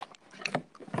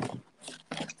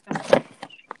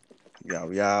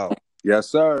Y'all. Yes,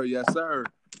 sir. Yes, sir.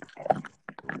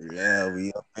 Yeah,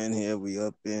 we up in here. We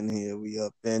up in here. We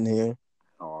up in here.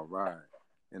 All right.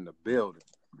 In the building.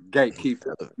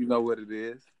 Gatekeeper. You know what it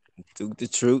is. Duke the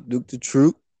truth. Duke the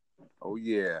truth. Oh,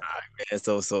 yeah. And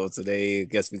so today, I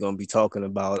guess we're gonna be talking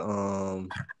about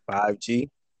 5G.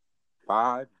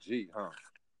 5G, huh?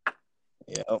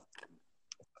 Yep.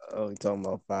 We talking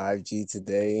about 5G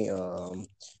today.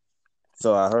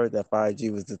 So I heard that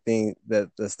 5G was the thing that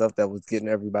the stuff that was getting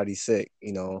everybody sick.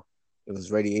 It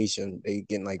was radiation. They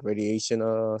getting like radiation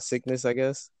sickness, I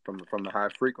guess. From the high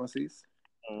frequencies.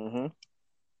 Mm-hmm.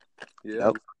 Yeah.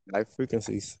 Yep. High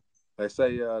frequencies. They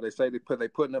say they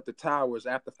putting up the towers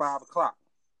after 5 o'clock.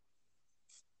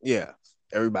 Yeah.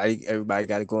 Everybody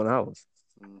got to go in the house.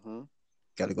 Mm-hmm.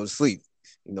 Got to go to sleep.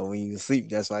 When you sleep,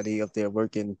 that's why they up there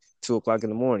working 2 o'clock in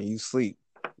the morning. You sleep,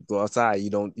 you go outside. You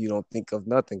don't think of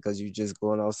nothing because you just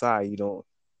going outside. You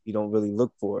don't really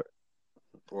look for it.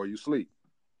 Or you sleep.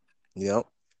 Yep.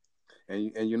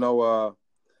 And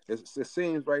it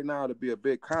seems right now to be a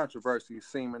big controversy,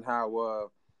 seeming how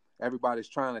everybody's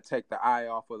trying to take the eye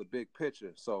off of the big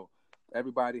picture. So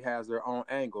everybody has their own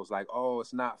angles, like, oh,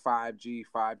 it's not 5G.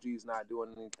 5G is not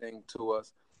doing anything to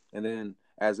us. And then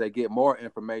as they get more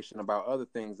information about other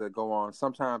things that go on,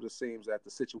 sometimes it seems that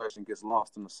the situation gets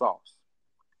lost in the sauce.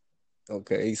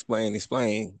 Okay,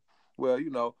 explain.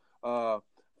 Well,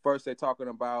 first they're talking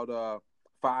about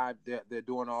they're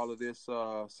doing all of this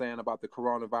saying about the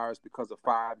coronavirus because of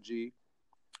 5G.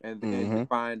 And then you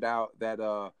find out that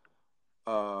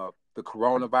the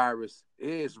coronavirus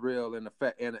is real and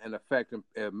affecting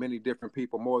many different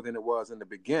people more than it was in the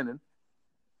beginning.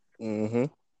 Mm-hmm.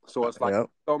 So it's like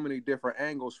so many different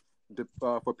angles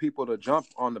for people to jump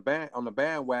on the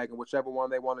bandwagon, whichever one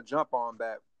they want to jump on,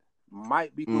 that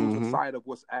might be losing sight of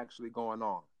what's actually going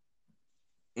on.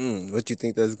 What you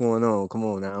think that's going on? Come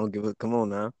on now, come on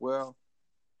now. Well,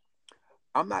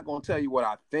 I'm not going to tell you what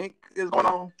I think is going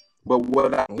on, but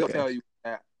what I will tell you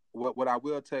that what I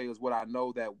will tell you is what I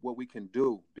know, that what we can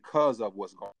do because of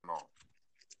what's going on.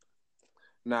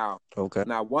 Now,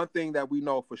 one thing that we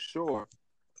know for sure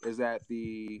is that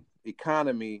the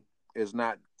economy is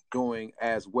not doing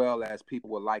as well as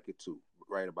people would like it to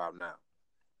right about now.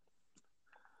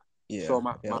 Yeah. So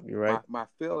you're right. my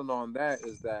feeling on that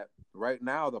is that right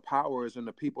now the power is in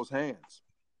the people's hands.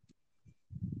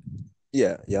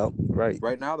 Yeah, right.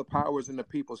 Right now the power is in the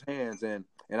people's hands, and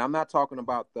I'm not talking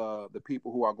about the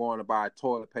people who are going to buy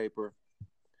toilet paper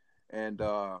and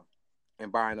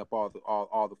buying up all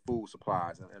the food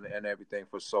supplies and everything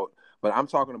but I'm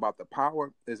talking about the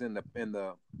power is in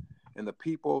the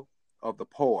people of the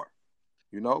poor,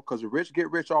 because the rich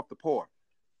get rich off the poor.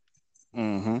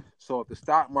 Mm-hmm. So if the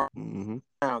stock market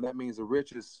down, that means the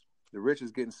rich is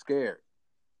getting scared.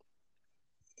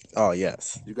 Oh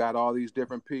yes. You got all these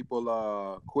different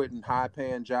people quitting high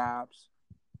paying jobs.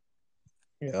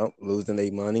 Yep, losing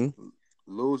their money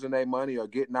or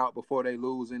getting out before they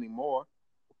lose any more.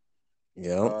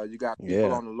 Yeah. You got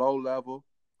people on the low level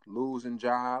losing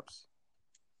jobs.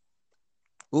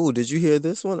 Ooh, did you hear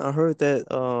this one? I heard that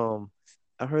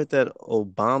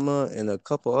Obama and a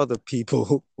couple other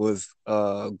people was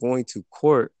going to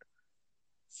court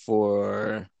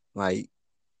for, like,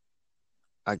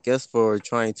 I guess, for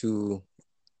trying to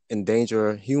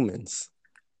endanger humans,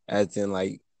 as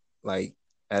in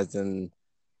as in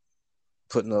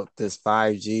putting up this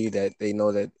 5G that they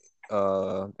know that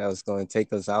that was going to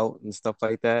take us out and stuff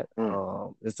like that.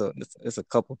 It's a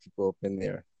couple people up in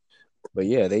there. But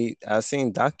yeah, I've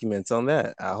seen documents on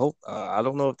that. I hope I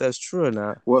don't know if that's true or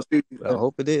not. Well, see, but I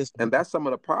hope it is. And that's some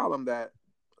of the problem, that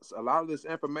a lot of this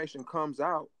information comes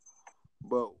out,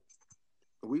 but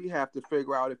we have to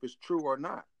figure out if it's true or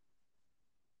not.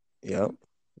 Yep.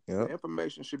 The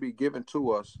information should be given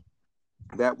to us.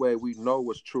 That way we know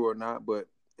what's true or not. But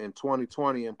in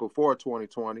 2020 and before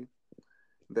 2020,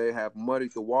 they have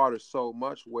muddied the water so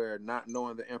much where not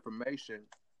knowing the information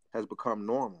has become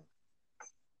normal.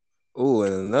 Oh,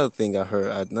 and another thing I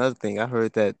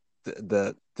heard that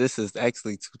this is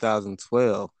actually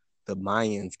 2012, the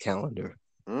Mayans calendar.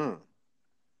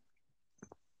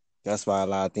 That's why a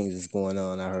lot of things is going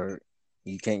on. I heard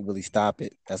you can't really stop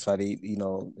it. That's why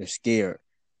they're scared.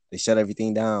 They shut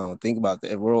everything down. Think about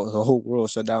the whole world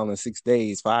shut down in 6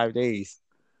 days, 5 days.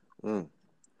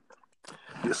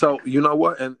 So you know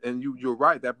what, and you're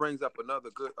right. That brings up a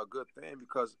good thing,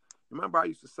 because remember I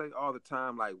used to say all the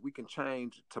time, like, we can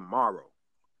change tomorrow.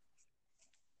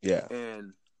 Yeah.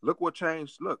 And look what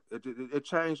changed. Look, it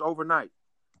changed overnight.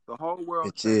 The whole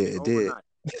world changed overnight.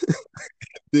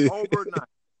 Overnight.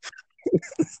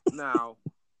 Now,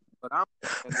 but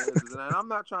I'm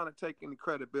not trying to take any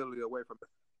credibility away from it.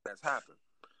 that's happened.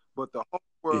 But the whole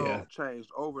Yeah. world changed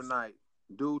overnight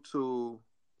due to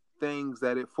things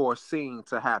that it foreseen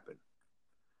to happen.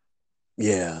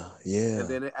 Yeah. And Yeah.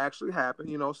 then it actually happened.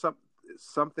 You know, some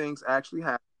things actually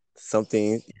happened.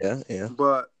 Something. Yeah. Yeah.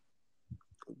 But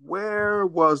where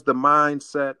was the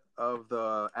mindset of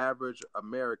the average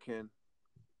American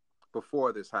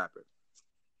before this happened?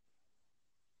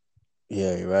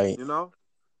 Yeah. You're right. You know,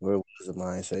 Where was the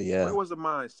mindset? where Yeah. was the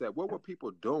mindset? What were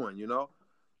people doing? You know,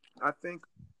 I think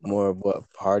More of what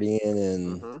partying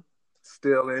and hmm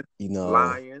stealing, you know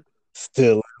lying,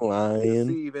 still lying,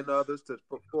 deceiving others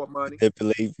for money,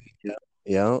 manipulating. Yeah.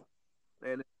 Yeah.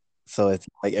 and So it's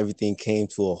like everything came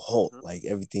to a halt. mhm, Like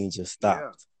everything just yeah.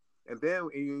 stopped. And then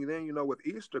you know, with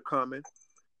Easter coming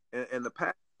and the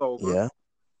Passover, Yeah.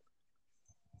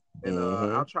 and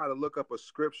Mm-hmm. I'll try to look up a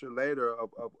scripture later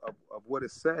of what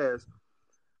it says.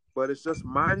 But it's just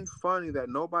mighty funny that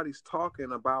nobody's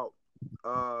talking about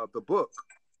the book,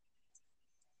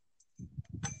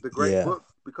 the great Yeah. book,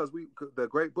 because the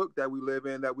great book that we live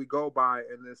in, that we go by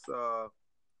in this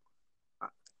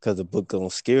Because the book gonna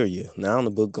scare you. Now the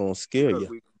book gonna scare because you.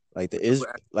 we Like live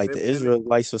the in it.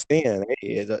 Israelites were saying,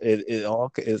 hey,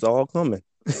 it's all coming.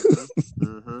 Hmm.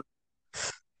 Hmm.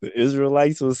 The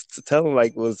Israelites was telling,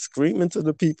 like, was screaming to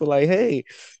the people, like, hey,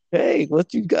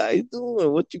 what you guys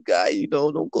doing? What you guys,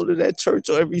 don't go to that church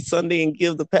every Sunday and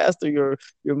give the pastor your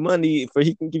money for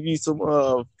he can give you some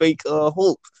fake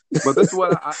hope. But this is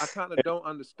what I kind of don't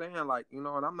understand. Like, you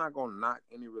know, and I'm not going to knock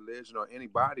any religion or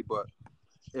anybody, but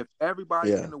if everybody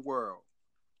Yeah. in the world,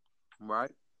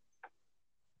 right,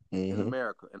 Hmm. in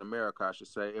America, I should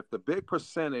say, if the big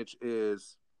percentage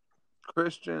is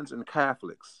Christians and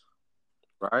Catholics,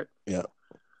 right, Yeah.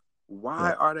 why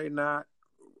Yeah. are they not?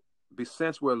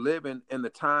 Since we're living in the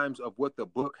times of what the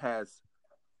book has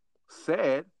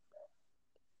said,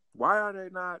 why are they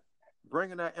not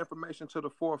bringing that information to the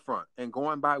forefront and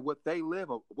going by what they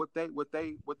live of, what they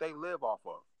live off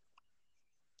of?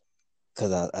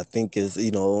 Because I think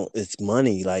it's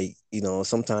money. Like,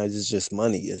 sometimes it's just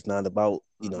money. It's not about,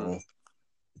 Hmm.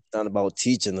 it's not about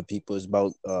teaching the people. It's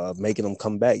about making them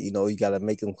come back. You got to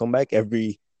make them come back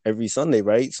every Sunday,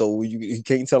 right? So you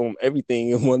can't tell them everything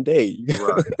in one day.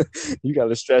 Right. You got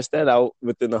to stretch that out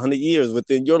within 100 years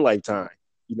within your lifetime.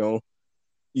 You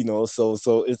know,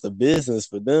 so it's a business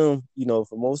for them.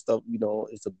 For most of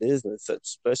it's a business,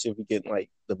 especially if you get like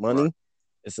the Right. money.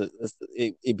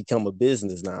 It become a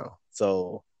business now.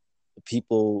 So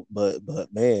people, but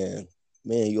man,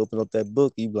 you open up that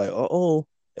book, you be like, oh,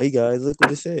 hey guys, look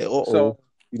what it said. So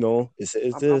It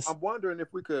says I'm this. I'm wondering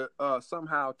if we could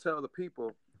somehow tell the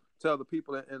people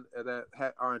that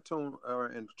are in tune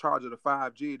or in charge of the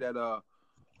 5G that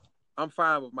I'm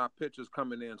fine with my pictures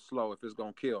coming in slow if it's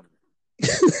gonna kill me.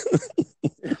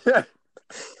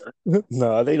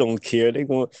 No, they don't care.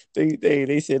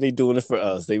 They said they doing it for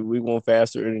us. We want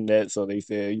faster internet, so they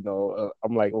said,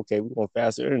 I'm like, okay, we want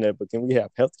faster internet, but can we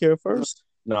have healthcare first?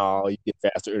 No, you get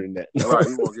faster internet. Right.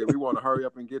 We want to hurry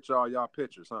up and get y'all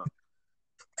pictures, huh?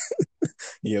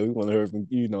 Yeah, we want to hear from,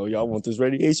 y'all want this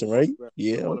radiation, right? We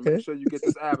Yeah, want to make okay. sure you get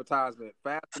this advertisement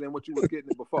faster than what you was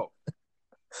getting it before.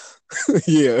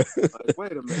 Yeah. Like,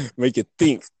 wait a minute. Make it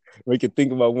think. Make it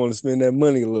think about wanting to spend that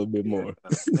money a little bit Yeah. more.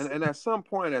 And at some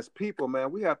point as people,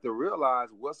 man, we have to realize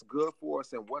what's good for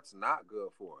us and what's not good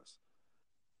for us.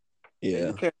 And Yeah.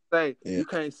 Yeah. you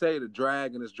can't say the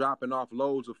dragon is dropping off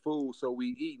loads of food so we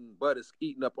eating, but it's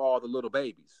eating up all the little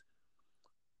babies.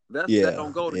 That Yeah.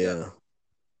 don't go together. Yeah.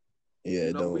 Yeah, You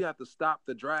it know, we don't. have to stop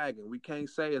the dragon. We can't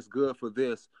say it's good for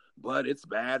this, but it's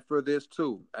bad for this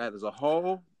too. As a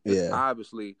whole, it's Yeah.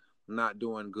 obviously not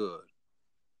doing good.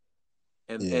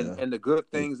 Yeah. And the good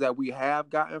And things that we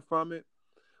have gotten from it,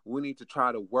 we need to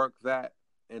try to work that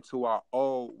into our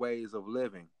old ways of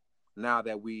living. Now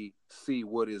that we see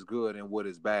what is good and what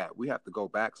is bad, we have to go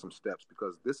back some steps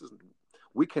because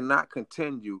we cannot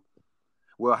continue.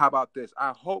 Well, how about this?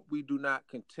 I hope we do not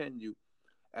continue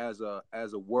as a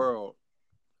world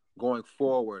going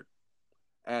forward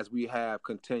as we have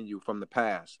continued from the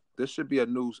past. This should be a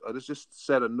new. This just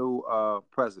set a new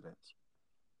precedence.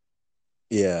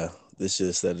 yeah, this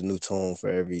should set a new tone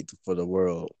for the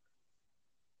world.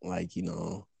 Like,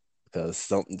 because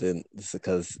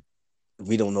because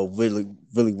we don't know really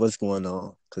what's going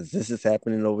on. Because this is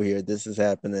happening over here, this is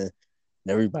happening, and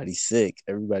everybody's sick.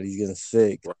 Everybody's getting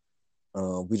sick. Right.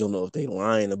 We don't know if they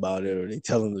lying about it or they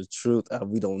telling the truth.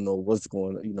 We don't know what's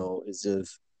going on.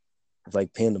 It's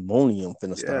like pandemonium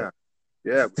finna Yeah, start.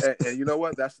 yeah, and you know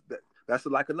what? That's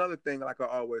like another thing. Like I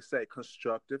always say,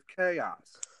 constructive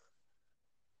chaos.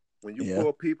 When you Yeah.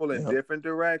 pull people in Yeah. different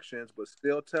directions, but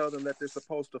still tell them that they're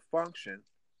supposed to function,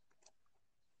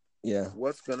 Yeah,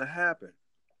 What's gonna happen?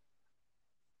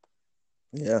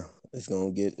 yeah. It's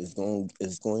going to get.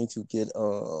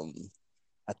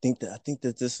 I think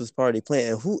that this was part of the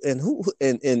plan.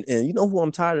 And you know who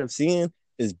I'm tired of seeing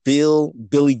is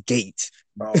Billy Gates.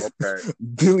 Oh, okay.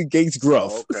 Billy Gates Oh,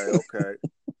 gruff. okay, okay.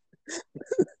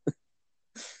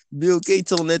 Bill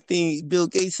Gates on that thing. Bill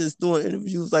Gates is doing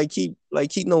interviews like he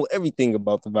know everything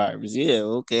about the virus. Yeah,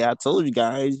 okay, I told you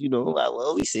guys.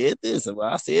 Well, we said this and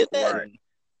I said that. Right. And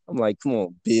I'm like, come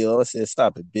on, Bill. I said,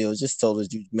 stop it, Bill. Just told us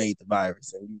you made the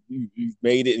virus and you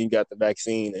made it and you got the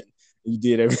vaccine and you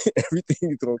did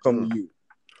everything is gonna come to Mm, you.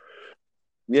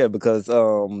 Yeah, because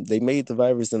they made the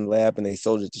virus in the lab and they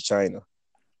sold it to China.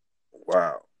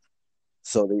 wow.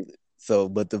 So they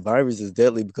but the virus is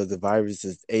deadly because the virus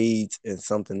is AIDS and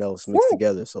something else mixed Woo.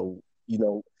 together. So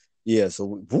yeah.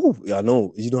 So woo, I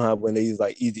know how when they use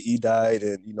like Easy died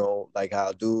and like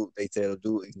how dude they said a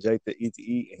dude injected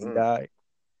Easy and he Mm. died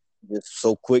just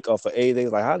so quick off of AIDS. They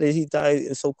was like, how did he die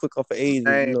so quick off of AIDS?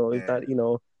 And it's Man,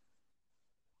 not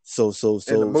so so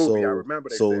in the so movie, I so remember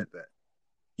they so said that.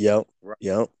 yep Right.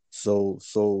 yep.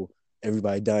 So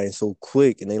everybody dying so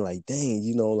quick and they like dang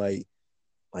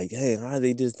hey, how are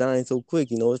they just dying so quick?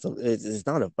 It's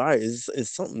not a virus.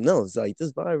 It's something else. Like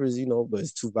this virus, but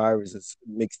it's two viruses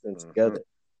mixed in Hmm. together.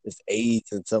 It's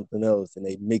AIDS and something else, and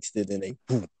they mixed it and they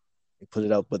boom, they put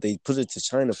it out. But they put it to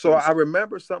China So I first.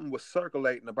 remember something was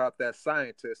circulating about that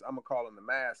scientist. I'm gonna call him the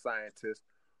mad scientist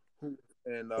who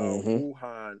in Mm-hmm.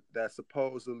 Wuhan that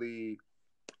supposedly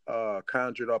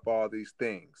conjured up all these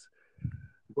things.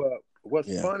 But what's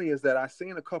Yeah. funny is that I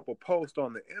seen a couple posts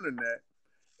on the internet,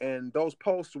 and those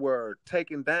posts were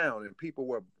taken down, and people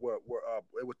were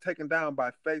it was taken down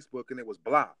by Facebook, and it was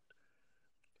blocked.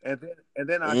 And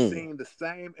then I Mm. seen the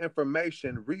same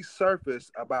information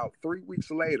resurface about 3 weeks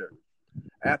later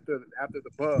after the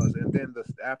buzz, and then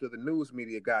after the news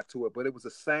media got to it, but it was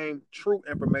the same true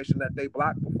information that they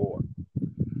blocked before.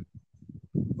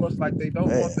 So it's like they don't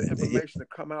want the Man. Yeah. information to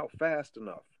come out fast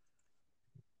enough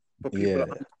for people to Yeah.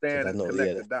 Because understand I and know. connect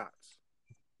Yeah. the dots.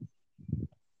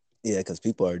 Yeah. Because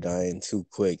people are dying too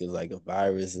quick. It's like a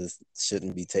virus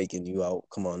shouldn't be taking you out.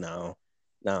 Come on now.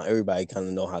 Now everybody kind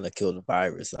of know how to kill the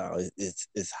virus. Now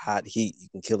it's hot heat. You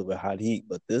can kill it with hot heat,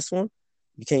 but this one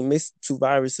you can't mix two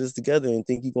viruses together and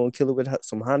think you're gonna kill it with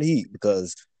some hot heat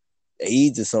because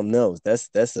AIDS is something else.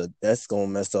 That's gonna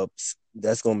mess up.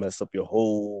 That's gonna mess up your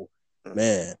whole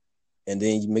man. And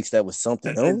then you mix that with something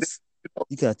And then, else.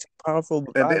 You got two powerful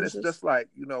and then it's viruses. just like,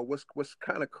 what's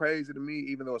kind of crazy to me,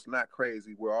 even though it's not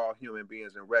crazy, we're all human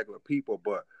beings and regular people,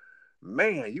 but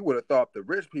man, you would have thought the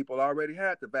rich people already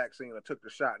had the vaccine or took the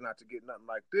shot not to get nothing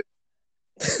like this.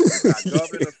 You got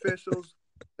government officials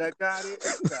that got it.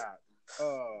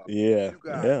 Uh Yeah, you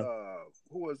got yeah,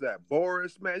 who was that?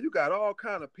 Boris, man. You got all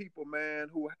kind of people, man,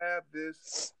 who have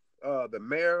this. The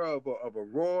mayor of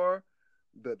Aurora,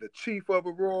 the chief of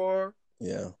Aurora.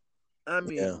 yeah, I yeah,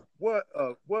 mean, what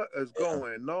is yeah,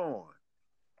 going on?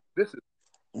 This is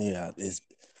yeah.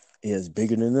 It's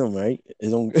bigger than them, right? It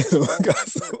don't oh my got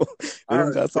goodness. it I don't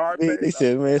heard got so big. They Scarface.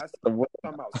 said, man, I talking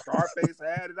about Scarface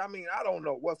had it. I mean, I don't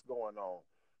know what's going on.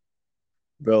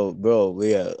 bro,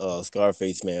 yeah,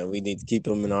 Scarface, man. We need to keep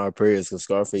him in our prayers because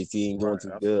Scarface he ain't doing Right. too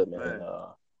That's good, man. man.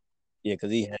 Yeah,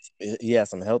 because he has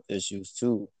some health issues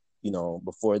too.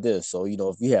 Before this. So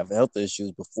if you have health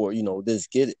issues before this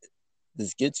get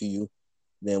to you,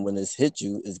 then when this hit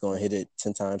you, it's gonna hit it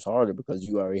 10 times harder because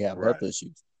you already have health Right.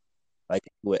 issues. Like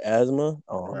with asthma,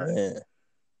 oh Right. man,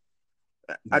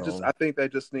 you know, I think they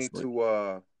just need so,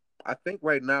 to I think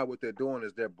right now what they're doing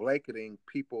is they're blanketing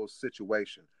people's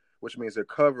situation, which means they're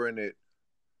covering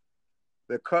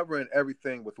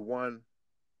everything with one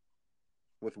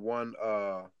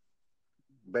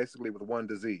basically with one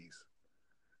disease.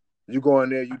 You go in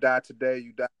there, you die today,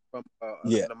 you die from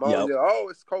yeah, yeah, pneumonia. Oh,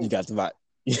 it's you COVID. got the vibe.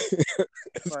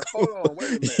 It's Like, cool. hold on, wait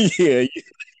a minute. Yeah,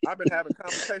 I've been having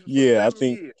conversations for yeah, I 7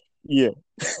 think, years. yeah,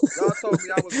 Y'all told me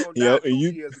I was gonna yeah, die and two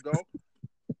you, years ago.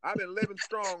 I've been living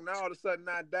strong. Now all of a sudden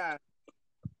I die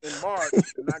in March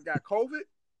and I got COVID.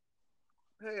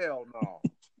 Hell no.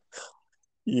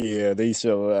 yeah, they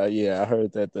show, yeah, I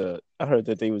heard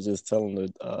that they was just telling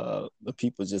the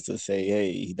people just to say,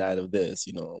 hey, he died of this,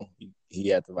 he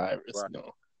had the virus, Right.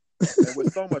 And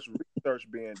with so much research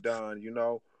being done,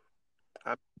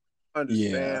 I yeah,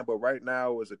 understand, but right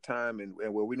now is a time and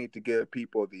where we need to give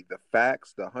people the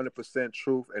facts, the 100%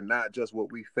 truth, and not just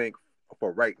what we think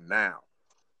for right now.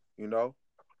 You know,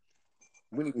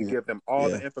 we need to yeah, give them all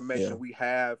the yeah, yeah, information we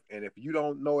have, and if you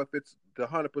don't know if it's the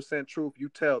 100% truth, you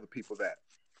tell the people that.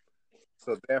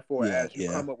 So therefore, yeah, as you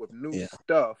yeah, come up with new yeah,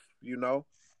 stuff,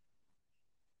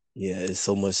 Yeah, it's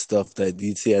so much stuff that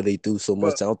you see how they do so But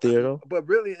much out there though. but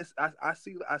really, I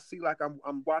see like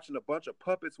I'm watching a bunch of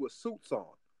puppets with suits on.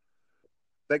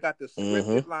 They got the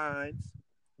Mm-hmm. scripted lines.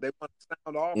 They want to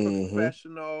sound all Mm-hmm.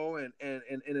 professional and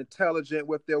intelligent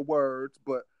with their words,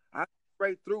 but I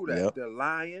straight through that. Yep. They're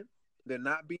lying. They're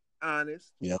not being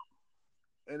honest, Yep.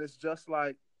 and it's just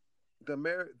like the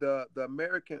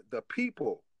American the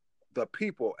people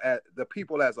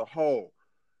as a whole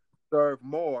serve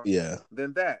more Yeah.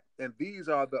 than that. And these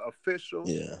are the officials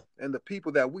Yeah. and the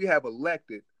people that we have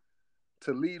elected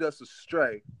to lead us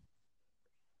astray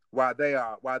while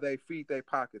they feed their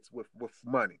pockets with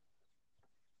money.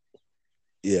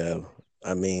 Yeah.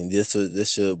 I mean, this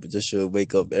should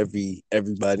wake up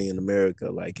everybody in America.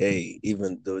 Like, hey,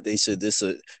 even though this should just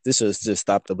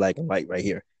stop the black and white right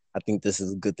here. I think this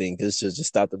is a good thing. This should just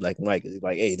stop the black and white. It's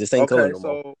like, hey, this ain't color Okay, no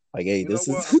more. so Like, hey, you know this is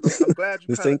what? I'm glad you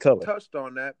this kind of ain't color. touched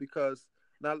on that because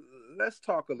now let's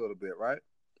talk a little bit, right?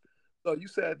 So you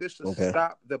said this should Okay.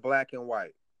 stop the black and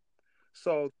white.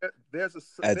 So At the there's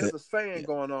a saying yeah.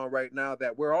 going on right now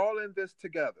that we're all in this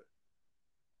together.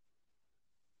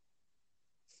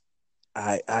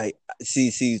 I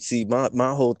see.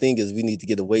 My whole thing is we need to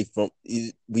get away from.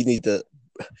 We need to.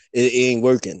 It ain't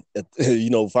working.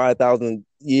 5,000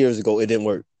 years ago it didn't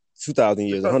work. 2,000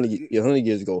 years, Because 100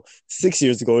 years ago, 6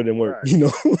 years ago it didn't work. right,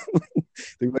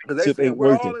 The because they relationship saying ain't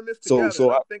we're all working. in this So together, and so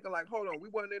I, I'm thinking like, hold on, we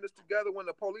weren't in this together when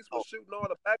the police was shooting all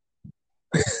the black.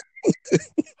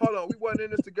 Hold on, we weren't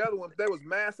in this together when there was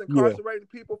mass yeah, incarcerating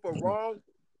people for wrong.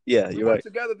 yeah, We you're weren't right.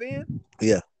 together then.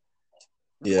 Yeah,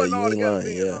 We yeah, wasn't you all ain't together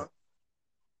lying. then, Yeah. huh?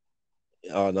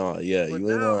 Oh no, yeah, But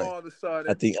you ain't now lying. all of a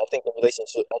sudden, I think the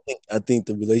relationship. I think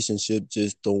the relationship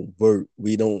just don't work.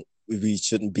 We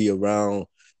shouldn't be around.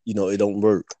 It don't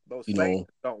work. those You sayings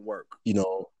know. don't work. You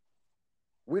know.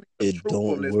 We need some It don't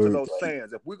truthfulness to work. those Like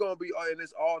sayings. If we're gonna be in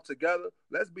this all together,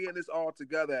 let's be in this all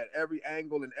together at every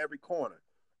angle and every corner.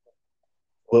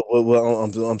 well,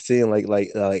 I'm saying like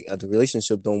the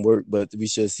relationship don't work, but we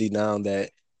should see now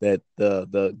that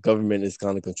the government is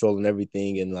kind of controlling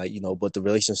everything, and but the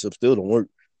relationship still don't work.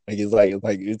 Like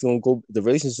it's gonna go. The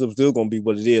relationship still gonna be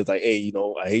what it is. Like, hey,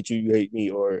 I hate you, you hate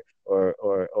me, or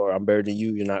I'm better than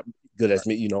you. You're not good Right. as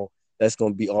me. That's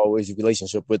gonna be always a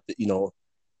relationship with.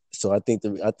 So I think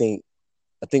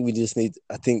we just need.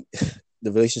 I think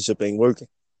the relationship ain't working.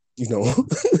 You know,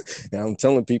 and I'm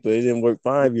telling people it didn't work But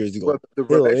 5 years ago. but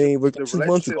Hell, it ain't working the 2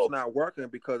 months relationship's ago. not working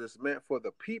because it's meant for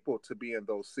the people to be in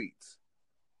those seats.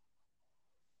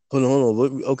 Hold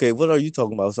on. Okay, what are you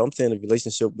talking about? So I'm saying the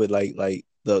relationship with like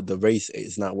the race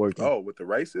is not working. Oh, with the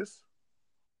racists?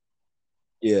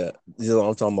 Yeah, this is what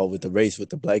I'm talking about with the race, with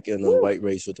the black and the Woo! white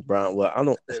race, with the brown. Well, I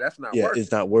don't. Say that's not Yeah, it's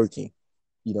working. not working.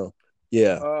 You know.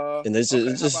 Yeah, and Okay, it's how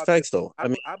just about this? facts though. I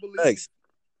mean, I believe facts.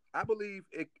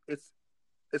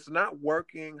 it's not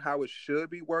working how it should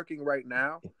be working right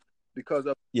now because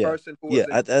of the Yeah, person who yeah.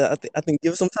 is in. I think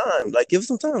give it some time. Like give it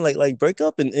some time. Like break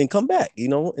up and come back.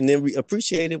 And then we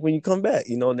appreciate it when you come back.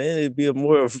 Then it'd be a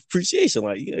more of appreciation.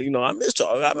 Like yeah, I miss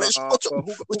y'all. I miss Nah, what you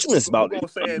but what you miss who about it. gonna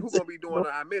say it? Who gonna be You doing know?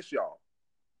 the I miss y'all?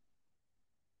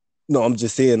 No, I'm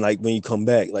just saying like when you come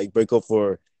back, like break up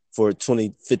for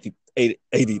 20, 50,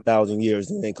 80,000 years,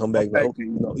 and then come back like Okay, okay,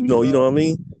 you know well, what I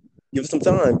mean. Give it some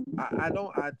time. I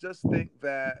don't. I just think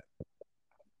that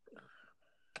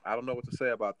I don't know what to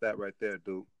say about that right there,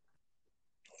 dude.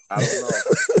 I don't know.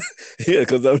 Yeah,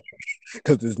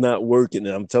 because it's not working,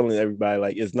 and I'm telling everybody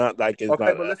like it's not like it's Okay,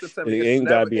 not. but listen to It me. ain't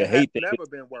gotta be a It has hate thing. never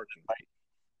been working.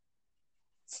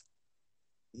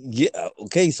 Yeah,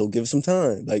 okay, so give it some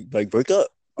time. Like break up.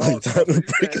 Oh, Like time so to you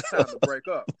break saying it's time to up. break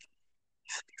up?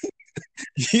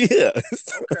 Yeah.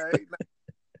 Okay.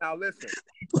 Now listen.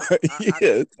 I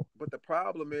Yeah. but the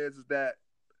problem is that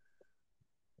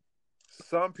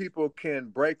some people can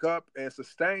break up and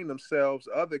sustain themselves.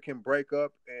 Other can break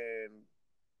up and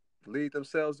lead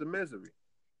themselves to misery.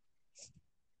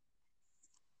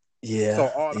 So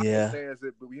Yeah. all I can Yeah. say is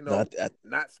that No,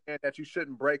 not saying that you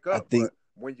shouldn't break I up, think but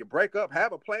when you break up,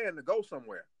 have a plan to go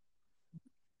somewhere.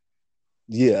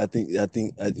 yeah,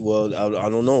 well, I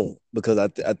don't know because I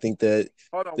think that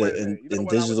Hold on, the wait a minute. You know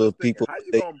what I was indigenous just thinking? people How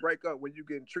you they gonna break up when you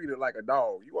getting treated like a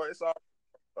dog? You want it's all.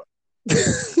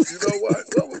 You know what?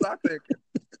 What was I thinking?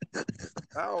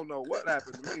 I don't know what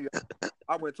happened to me.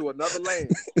 I went to another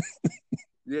land.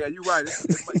 Yeah, you're right. It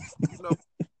might, you know,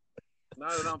 now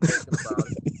that I'm thinking about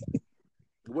it,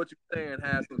 what you're saying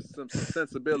has some yeah,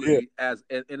 sensibility as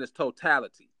in its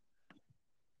totality.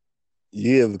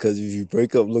 yeah, because if you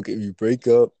break up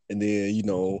and then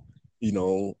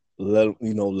let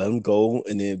them go,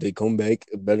 and then if they come back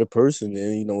a better person,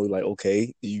 then like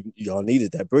okay, y'all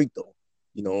needed that break though,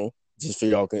 you know. just for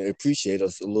y'all can appreciate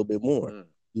us a little bit more, Mm.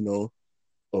 you know,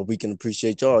 or we can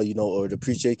appreciate y'all, you know, or the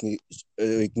appreciation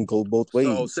it can go both So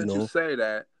ways, you since you know. say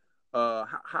that,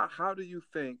 how do you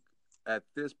think at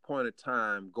this point in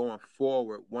time going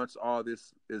forward, once all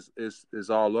this is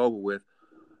all over with,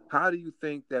 how do you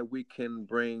think that we can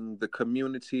bring the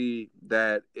community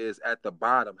that is at the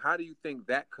bottom? How do you think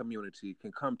that community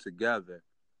can come together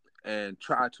and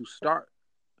try to start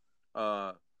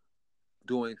uh,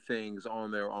 doing things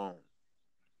on their own?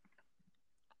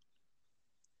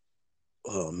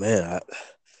 Oh man,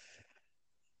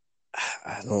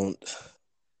 I don't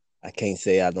I can't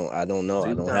say I don't know. So I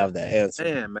you don't got a have that answer.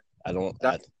 plan, man. I don't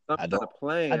Got some I kind don't of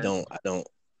plan I don't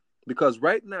because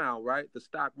right now, right, the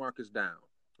stock market's down,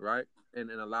 right, and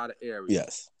in a lot of areas.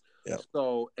 yes. Yep.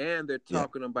 So, and they're Yep.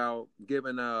 talking about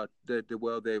giving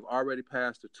well, they've already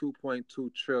passed the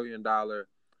 $2.2 trillion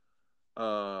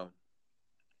uh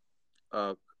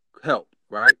uh help,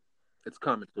 right? It's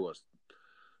coming to us.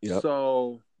 Yep.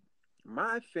 So,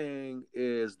 my thing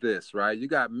is this, right? You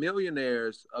got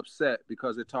millionaires upset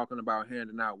because they're talking about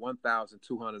handing out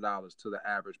 $1,200 to the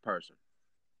average person,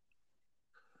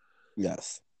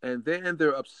 Yes. and then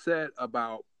they're upset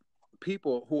about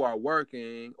people who are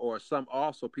working, or some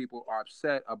also people are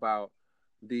upset about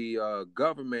the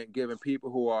government giving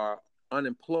people who are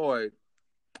unemployed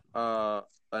uh,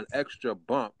 an extra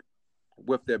bump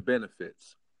with their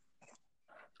benefits.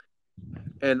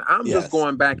 And I'm just Yes.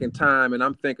 going back in time and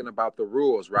I'm thinking about the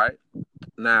rules, right?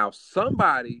 Now,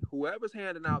 somebody, whoever's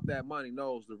handing out that money,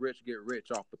 knows the rich get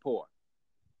rich off the poor.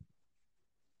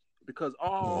 Because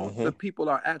all Mm-hmm. the people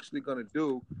are actually going to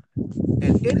do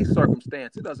in any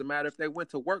circumstance, it doesn't matter if they went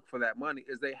to work for that money,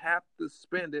 is they have to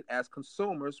spend it as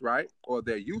consumers, right? Or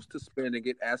they're used to spending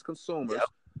it as Yep. consumers.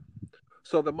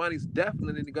 So the money's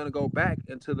definitely going to go back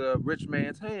into the rich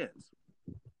man's hands.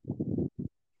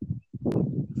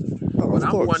 Oh, But of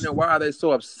I'm course. wondering why are they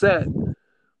so upset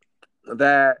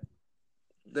that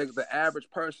the average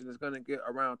person is going to get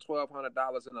around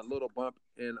 $1,200 and a little bump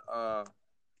in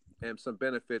and some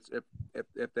benefits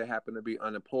if they happen to be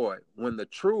unemployed. When the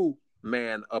true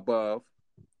man above,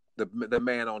 the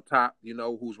man on top, you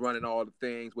know, who's running all the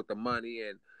things with the money,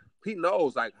 and he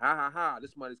knows like, ha ha ha,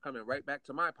 this money's coming right back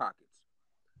to my pockets.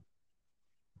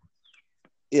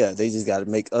 Yeah, they just got to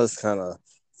make us kind of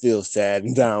feel sad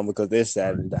and down because they're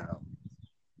sad Right. and down.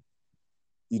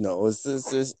 You know, it's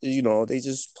just you know they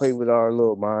just play with our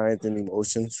little minds and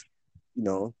emotions. You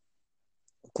know,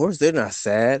 of course they're not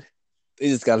sad. They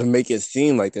just got to make it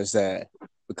seem like they're sad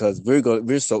because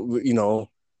we're so you know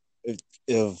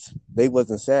if they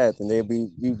wasn't sad then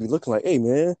we'd be looking like, hey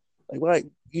man, like what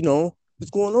you know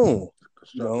what's going on,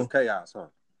 you Constructive know. chaos, huh?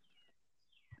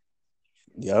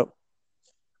 Yep.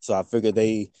 So I figured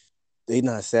they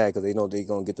not sad because they know they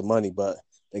gonna get the money, but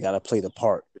they gotta play the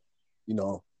part, you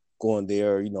know, going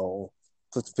there, you know,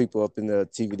 put the people up in the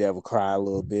TV that will cry a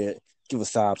little bit, give a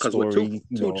sob Because with story,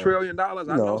 $2 trillion,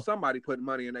 you I know know. somebody putting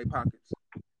money in their pockets.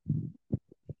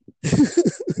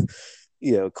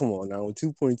 Yeah, come on now,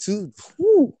 2.2.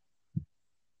 Whoo,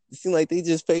 it seemed like they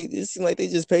just paid. It seemed like they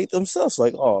just paid themselves.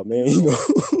 Like, oh man, You you know know.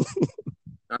 what?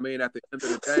 I mean, at the end of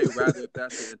the day, rather if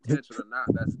that's the intention or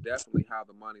not, that's definitely how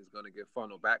the money's going to get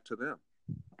funneled back to them.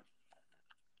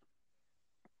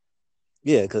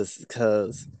 Yeah,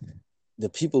 because the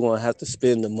people gonna have to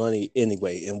spend the money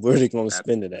anyway, and where they gonna At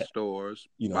spend it at? stores,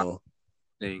 You buy know,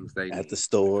 things they at the need.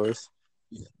 stores.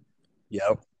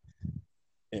 Yep.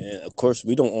 And of course,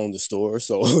 we don't own the store,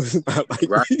 so it's not like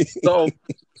Right. So,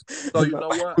 so it's you not know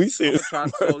like what? we I'm save gonna try.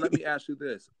 So let money. me ask you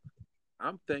this.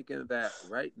 I'm thinking that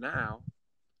right now,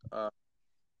 uh,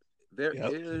 there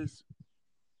Yep. is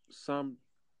some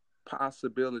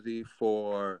possibility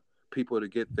for people to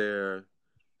get their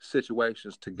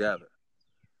situations together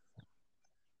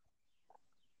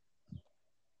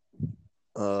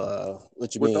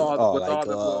What you mean? Oh, with like all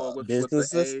the well with the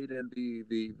businesses? aid and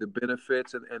the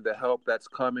benefits and the help that's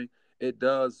coming. It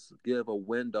does give a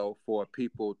window for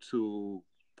people to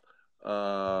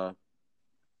uh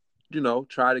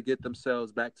try to get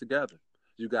themselves back together.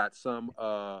 You got some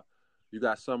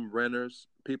renters,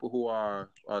 people who are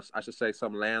I should say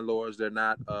some landlords, they're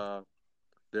not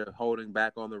they're holding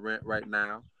back on the rent right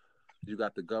now. You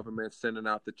got the government sending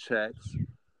out the checks.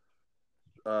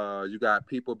 You got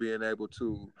people being able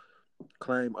to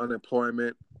claim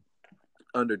unemployment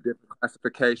under different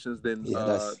classifications Yeah,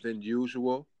 that's than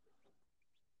usual.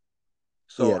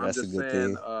 So yeah, I'm that's a just good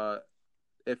saying, thing.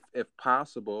 if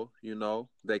possible,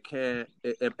 they can,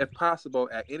 if possible,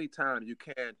 at any time you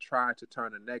can try to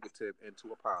turn a negative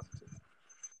into a positive.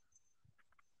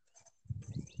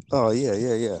 Oh yeah,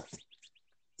 yeah,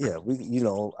 yeah, yeah, we,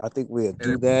 I think we'll And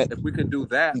do that. if we can do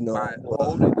that You know, by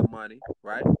holding the money,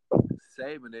 right,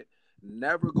 saving it,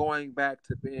 never going back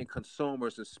to being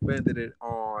consumers and spending it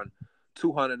on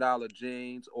 $200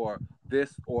 jeans or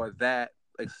this or that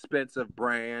expensive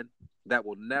brand that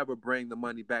will never bring the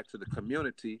money back to the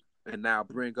community and now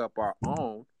bring up our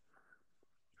own.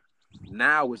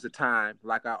 Now is the time,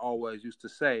 like I always used to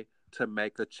say, to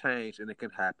make a change, and it can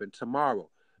happen tomorrow.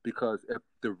 Because if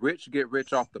the rich get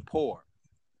rich off the poor,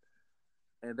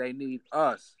 and they need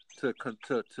us to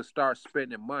start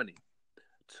spending money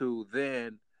to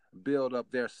then build up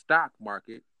their stock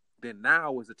market, then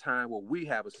now is the time where we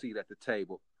have a seat at the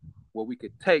table where we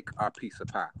could take our piece of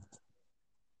pie,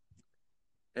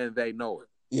 and they know it.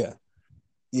 yeah,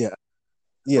 yeah,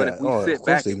 But yeah. if we Oh, of sit course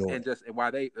back they know and it. just and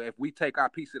while they if we take our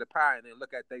piece of the pie and then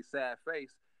look at their sad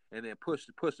face and then push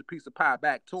the piece of pie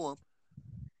back to them,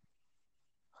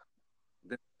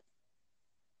 then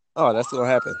Oh, that's gonna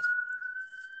happen.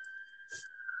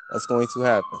 That's going to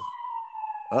happen.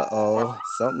 right,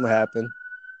 Something happened.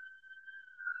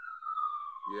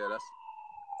 yeah, that's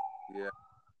yeah,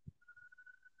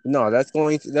 No, that's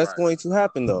right. going to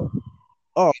happen though.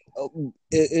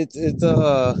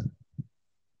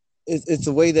 It's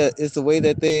a way that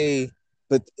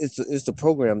but it's the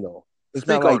program though. It's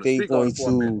not Speak like on it. they Speak on going it for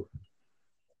a minute. to.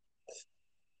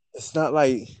 It's not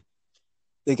like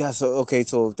they got so okay.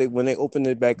 So if they when they open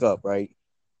it back up, right?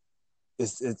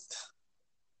 It's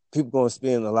people going to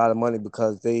spend a lot of money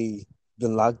because they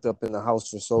been locked up in the house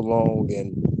for so long,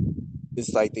 and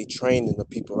it's like they training the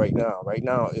people right now. Right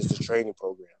now, it's the training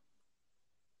program.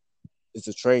 It's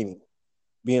a training.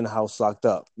 Be in the house locked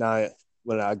up. Now,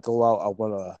 when I go out,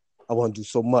 I wanna do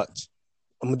so much.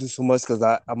 I'm gonna do so much because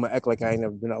I'm gonna act like I ain't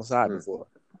never been outside Hmm. before.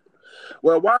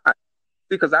 Well, why?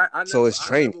 Because So it's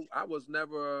training. I was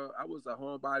a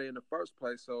homebody in the first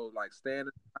place. So like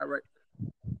standing, I right,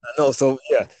 I know. So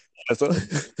yeah. So,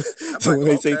 I'm so like, when oh,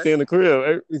 they say okay, stay in the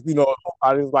crib,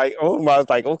 I was like, oh, I was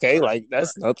like, okay, right, like right.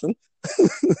 that's nothing.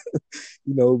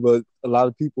 But a lot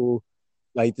of people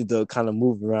like to kind of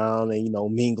move around and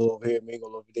mingle over here,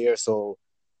 mingle over there. So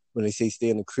when they say stay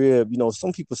in the crib,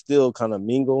 some people still kind of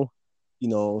mingle,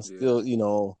 Yeah,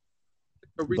 still,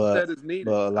 a but reset is needed.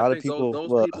 but a I lot of think people, those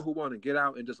well, people who want to get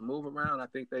out and just move around, I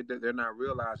think they're not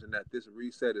realizing that this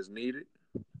reset is needed,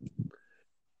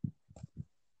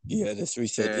 yeah, this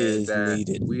reset and is that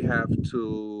needed. we have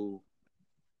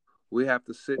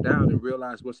to sit down and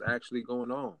realize what's actually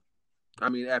going on. I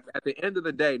mean, at the end of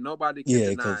the day, nobody can Yeah,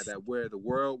 deny because that where the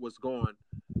world was going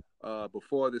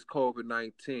before this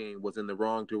COVID-19 was in the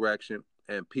wrong direction,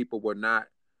 and people were not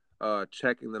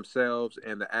checking themselves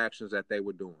and the actions that they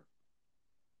were doing.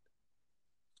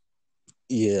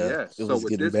 yeah, Yes. it So was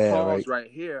with getting this bad, pause right? right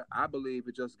here, I believe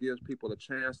it just gives people a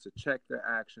chance to check their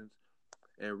actions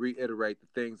and reiterate the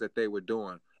things that they were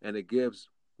doing, and it gives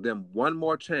them one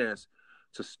more chance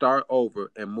to start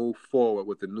over and move forward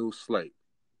with a new slate.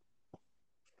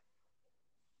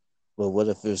 But what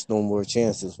if there's no more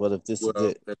chances? What if this is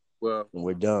Well, it well, and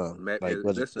we're done? Like,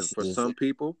 what if listen. this For is some it?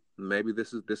 people, maybe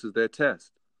this is their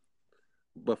test.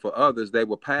 But for others, they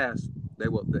will pass. They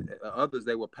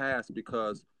will pass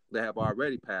because they have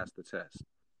already passed the test.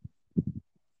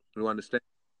 You understand?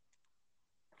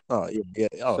 Oh yeah, yeah.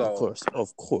 Oh, of So, course,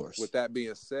 of with course. that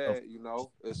being Of, said,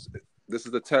 this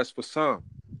is a test for some.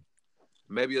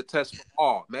 Maybe a test for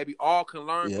all. Maybe all can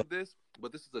learn yeah, from this,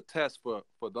 but this is a test for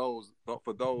those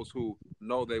who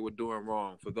know they were doing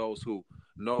wrong, for those who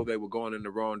know they were going in the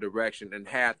wrong direction and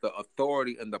had the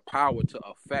authority and the power to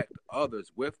affect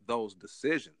others with those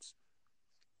decisions.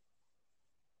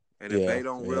 And if yeah, they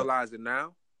don't yeah, realize it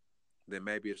now, then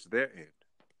maybe it's their end.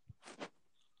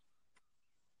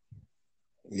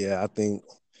 yeah. I think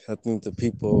the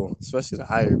people, especially the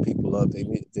higher people up,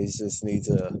 they just need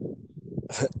to.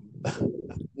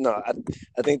 No,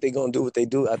 I think they're gonna do what they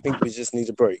do. I think we just need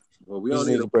a break. Well, we We don't just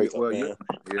need need a a break up, well, yeah, man.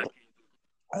 yeah.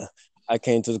 I, I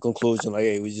came to the conclusion like,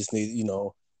 hey, we just need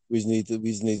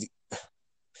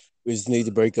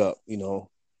to break up.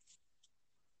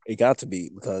 It got to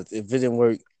be because if it didn't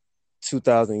work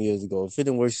 2,000 years ago, if it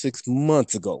didn't work 6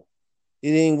 months ago,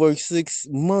 it didn't work 6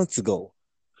 months ago.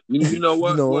 You know you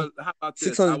what? know, Well, how about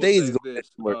six this? I hundred would days say ago, it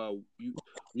this: didn't work.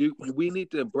 we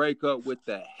need to break up with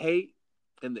the hate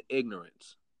and the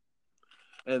ignorance,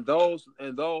 and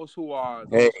Hey, those who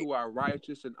are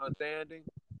righteous and understanding.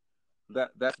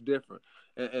 That's different,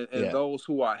 and yeah, those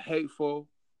who are hateful,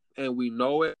 and we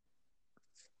know it.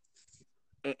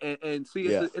 And see,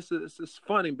 yeah, it's just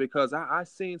funny because I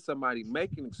seen somebody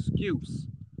make an excuse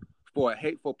for a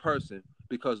hateful person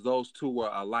because those two were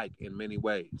alike in many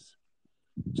ways.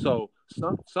 So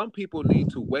some people need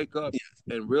to wake up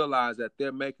and realize that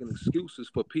they're making excuses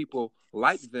for people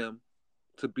like them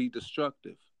to be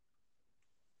destructive.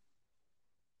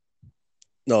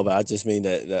 No, but I just mean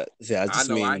that. See, I I just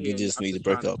know, I mean we hear you. just I'm need to just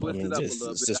break trying to up. I twist it mean, up a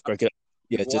little bit. just break it up.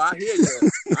 Yeah, Boy, just I hear you.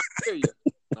 I hear you.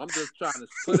 I'm just trying to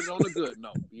put it on a good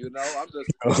note. I'm just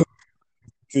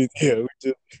yeah,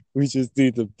 we just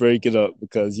need to break it up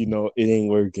because it ain't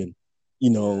working.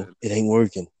 yeah. It ain't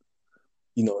working.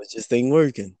 It just ain't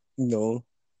working.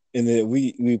 And then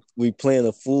we playing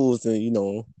the fools and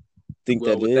think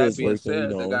Well, that it with that is being working.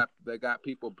 said, they got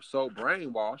people so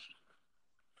brainwashed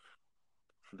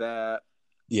that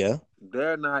Yeah,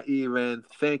 they're not even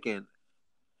thinking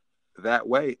that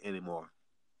way anymore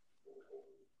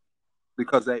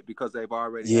because they've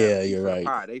already had a yeah, piece you're of the right.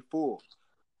 pie. They full.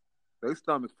 They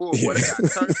stomach full. Boy, Yeah, they got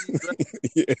turkey dressed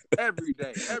yeah, every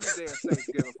day. Every day is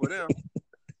Thanksgiving for them.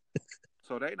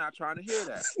 So they not trying to hear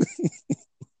that.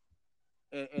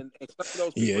 And some of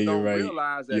those yeah, people you're don't right.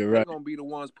 realize that You're they're right. gonna be the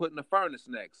ones putting the furnace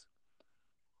next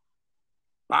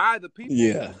by the people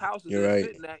Yeah, whose houses you're they're right.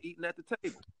 sitting at eating at the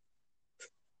table.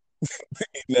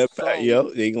 That pie, So yep,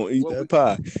 they gonna eat what that we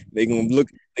pie. They gonna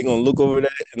look over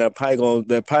that, and that pie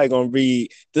gonna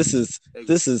read. This is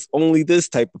only this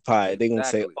type of pie. They gonna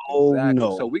say, "Oh exactly.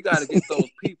 So no." we got to get those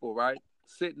people right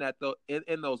sitting at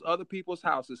in those other people's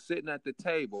houses sitting at the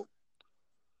table.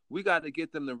 We got to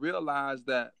get them to realize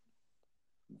that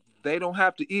they don't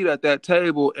have to eat at that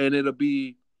table, and it'll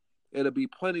be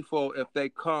plentiful if they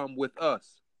come with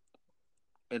us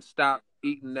and stop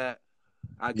eating that.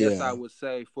 I guess I Yeah, would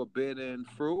say forbidden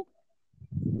fruit.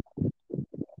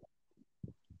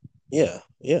 yeah,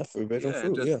 yeah. Forbidden Yeah,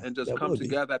 and fruit. just Yeah, and just that come would be.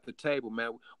 together at the table,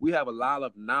 man. We have a lot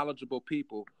of knowledgeable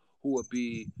people who would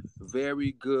be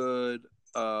very good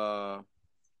uh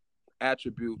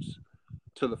attributes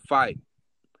to the fight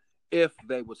if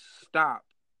they would stop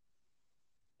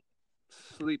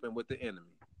sleeping with the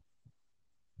enemy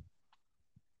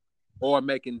or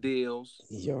making deals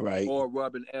You're right. or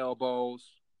rubbing elbows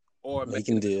or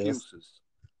making Making deals, excuses.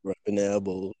 rubbing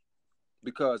elbows,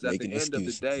 Because at the making end of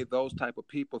the day, excuses. those type of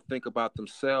people think about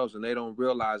themselves and they don't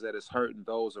realize that it's hurting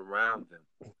those around them.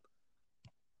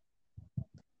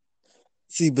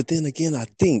 See, but then again,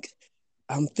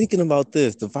 I'm thinking about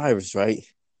the virus, right?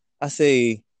 I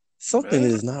say something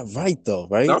Man, is not right though,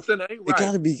 right? something ain't It right.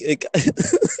 gotta be,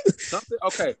 Something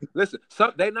okay. Listen,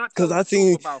 they're not because telling I the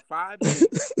truth think, about 5G.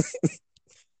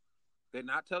 They're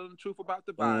not telling the truth about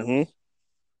the mm-hmm, virus.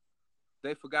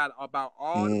 They forgot about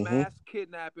all the mm-hmm, mass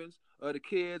kidnappings of the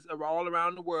kids all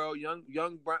around the world, young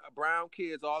brown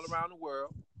kids all around the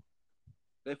world.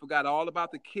 They forgot all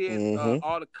about the kids, mm-hmm,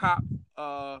 all the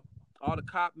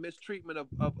cop mistreatment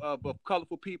of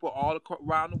colorful people all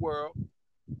around the world.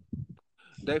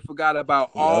 They forgot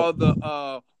about yep, all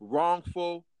the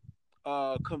wrongful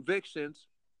convictions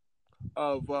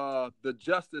of the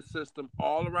justice system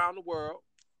all around the world.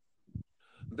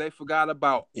 They forgot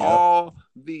about yep, all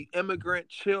the immigrant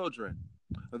children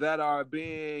that are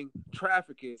being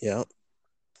trafficked yep,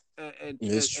 and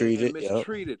mistreated, yep,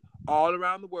 mistreated all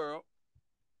around the world.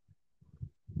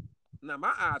 Now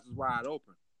my eyes is wide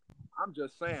open. I'm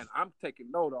just saying, I'm taking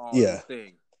note of all these yeah,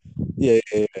 things. yeah,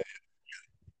 yeah,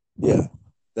 yeah.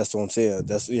 That's what I'm saying.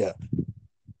 That's yeah.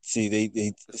 See, they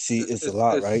It's see it's it's a it's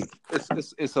lot, it's right?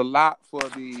 it's a lot for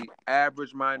the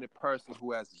average minded person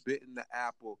who has bitten the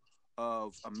apple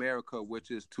of America,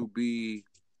 which is to be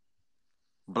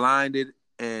blinded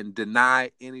and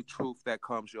deny any truth that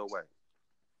comes your way.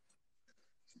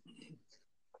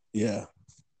 Yeah,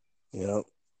 yeah,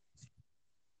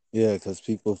 yeah. Because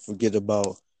people forget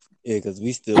about because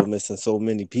we still missing so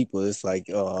many people. It's like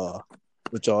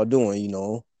what y'all doing?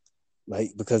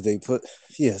 Like because they put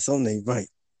something ain't right.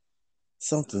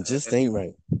 Something just If you ain't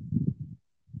right.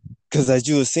 Because as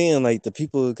you were saying, like the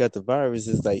people who got the virus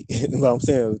is like, what I'm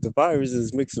saying, the virus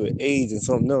is mixed with AIDS and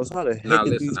something else. How the Now heck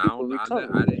is listen, these I people don't,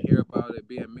 recovering? I didn't hear about it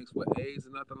being mixed with AIDS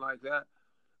or nothing like that.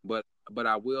 But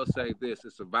I will say this: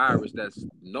 it's a virus that's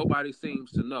nobody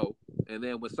seems to know. And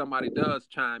then when somebody does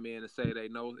chime in and say they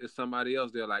know it's somebody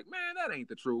else, they're like, "Man, that ain't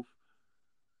the truth."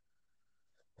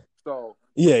 So,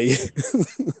 Yeah, yeah.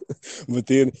 but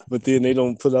then they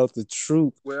don't put out the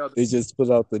truth. well, They just put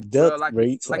out the death well, like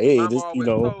rates. Like, your hey, mama this, always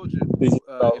told you, they just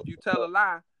put if you tell a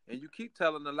lie and you keep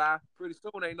telling a lie, pretty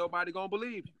soon ain't nobody gonna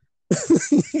believe you.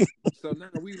 out. So now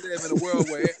we live in a world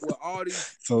where all these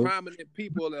So prominent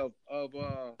people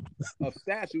of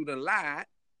statute and lied.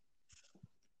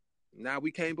 Now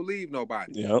we can't believe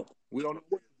nobody. yeah, We don't know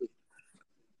what to do.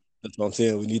 that's what I'm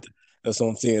saying. That's what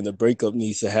I'm saying. The breakup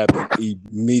needs to happen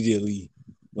immediately.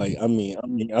 Like, I'm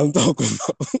talking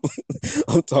about,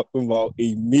 I'm talking about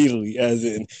immediately, as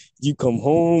in you come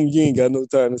home, you ain't got no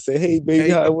time to say, "Hey, baby, And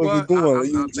you how know was it what? going?"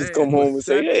 You just Man, come home and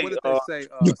say, what "Hey, did they say?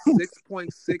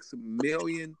 6.6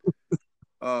 million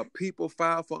people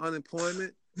filed for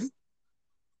unemployment.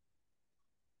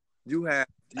 You have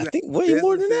I think way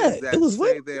more than businesses that. It that was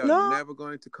way say they are nah." never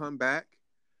going to come back.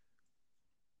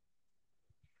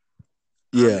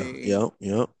 I Yeah, mean, yep,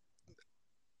 yep.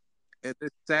 in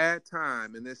this sad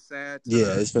Yeah,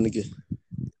 time, it's gonna get.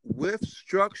 with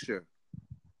structure,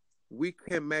 we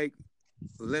can make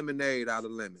lemonade out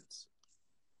of lemons.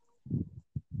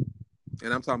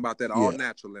 And I'm talking about that all Yeah,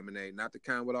 natural lemonade, not the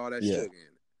kind with all that yeah. sugar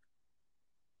in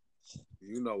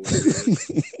it. You know what it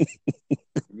is.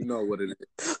 You know what it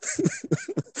is.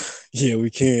 Yeah, we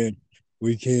can.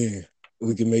 We can.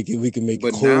 We can make it. We can make it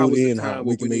But now cold is the and hot. time where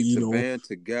We we can make, need to band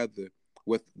together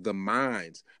with the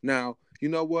minds. Now, you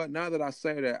know what? Now that I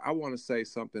say that, I want to say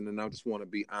something, and I just want to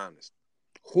be honest.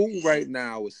 Who right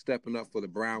now is stepping up for the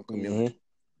brown hmm community?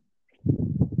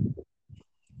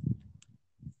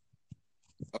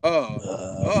 It's a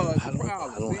I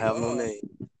problem. don't have no name.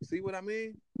 See what I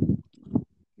mean?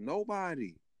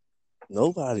 Nobody.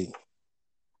 Nobody.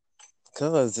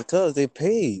 Cause they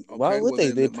paid. Why Okay, would well they?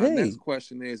 then They my next paid.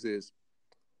 question is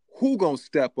who gonna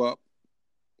step up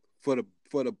for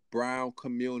the brown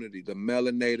community, the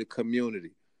melanated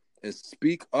community, and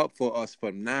speak up for us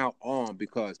from now on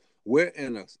because we're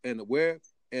in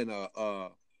a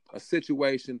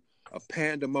situation of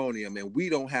pandemonium and we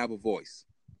don't have a voice.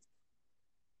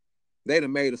 They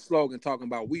done made a slogan talking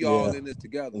about we all Yeah, in this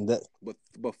together, and that.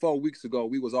 but 4 weeks ago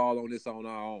we was all on this on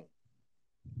our own.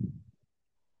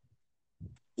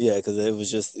 Yeah, because it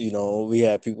was just, we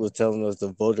had people telling us to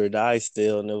vote or die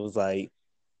still, and it was like,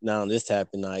 now this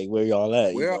happened, like, where y'all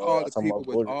at? Where are all Y'all the talking people about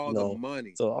with voter, all the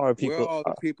money? So our Where are people, all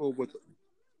the people with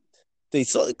they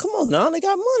so come on now, they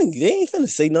got money. They ain't finna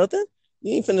say nothing.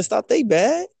 You ain't finna stop they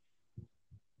bag.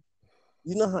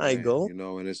 You know how I man, go. you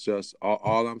know, and it's just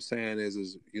all I'm saying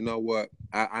is you know what?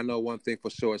 I know one thing for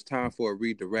sure. It's time for a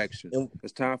redirection. And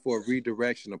It's time for a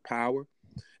redirection of power.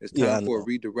 It's yeah, time I for a know.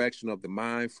 redirection of the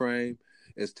mind frame.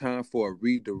 It's time for a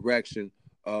redirection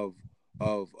of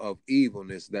of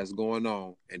evilness that's going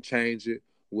on and change it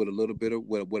with a little bit of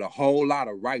with a whole lot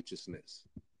of righteousness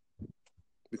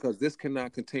because this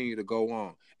cannot continue to go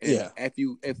on. And Yeah,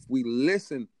 if we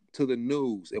listen to the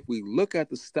news, if we look at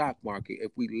the stock market,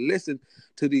 if we listen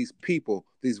to these people,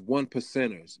 these one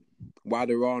percenters, while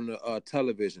they're on the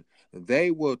television,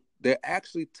 they're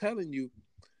actually telling you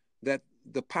that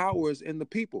the power is in the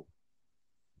people.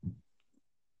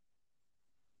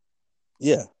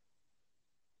 yeah,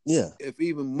 yeah. If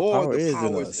even The more, power the is in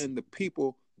power is us. in the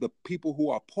people who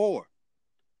are poor.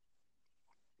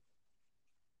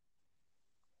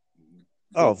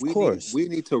 Oh, But of course, we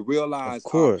need to of realize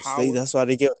our course. They power. That's why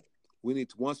they get. We need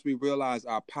to once we realize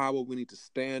our power, we need to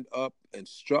stand up and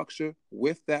structure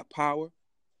with that power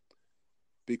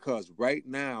because right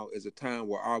now is a time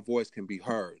where our voice can be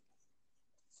heard.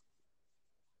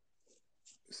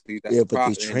 See, that's Yeah, the but they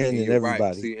problem, and training you're right.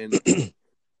 everybody. See, and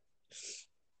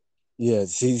Yeah,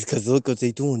 see, because look what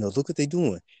they doing though. Look what they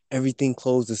doing. Everything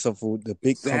closed except for the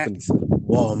big exact. companies,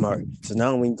 Walmart. So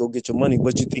now when you go get your money,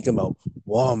 what you thinking about?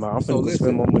 Walmart. I'm So finna go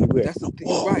spend listen, my money where? that's the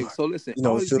you're right. Walmart. So listen, You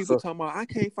know, all these it's just people a, talking about I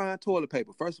can't find toilet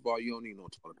paper. First of all, you don't need no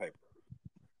toilet paper.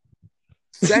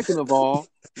 Second of all,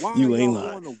 why are you ain't y'all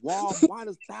lying. going to Walmart? Why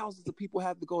does thousands of people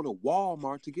have to go to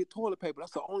Walmart to get toilet paper?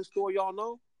 That's the only store y'all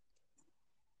know.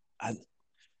 I,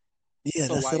 yeah,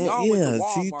 So that's while the only, y'all went to yeah.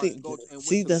 See, you Walmart think, and went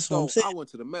see, to the that's what I'm store, saying. I went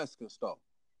to the Mexican store.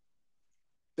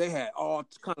 They had all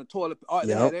kind of they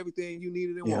Yep, had everything you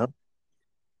needed and yep, wanted.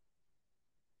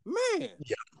 Man,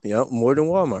 yep, yep. More than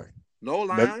Walmart. no Better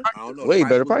line. I don't prices. know. The Way price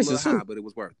better was a little prices too. high, but it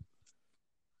was worth it.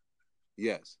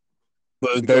 Yes,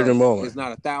 But it's better than because Walmart. it's not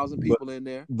 1,000 But people in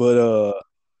there. but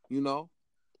You know,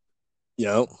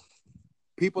 yep.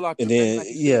 people are And trained, then like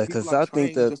you said, yeah, people because are I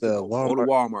think trained that just to the go to Walmart.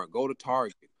 Walmart, go to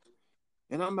Target.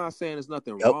 And I'm not saying there's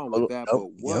nothing Yep, wrong with that, yep,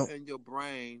 but what yep. in your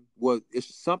brain, what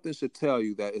it's something should tell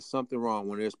you that it's something wrong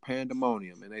when there's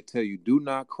pandemonium and they tell you do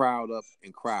not crowd up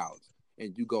in crowds.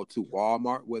 And you go to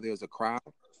Walmart where there's a crowd.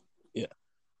 Yeah.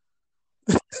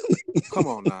 Come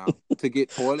on now. To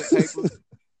get toilet paper?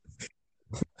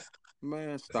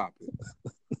 Man, stop it.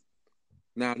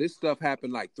 Now this stuff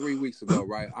happened like 3 weeks ago,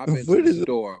 right? I've been to Where the does it?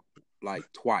 store like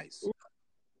twice.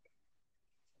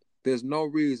 There's no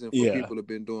reason for Yeah. people to have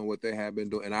been doing what they have been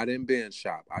doing. And I didn't binge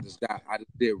shop. I just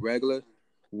did regular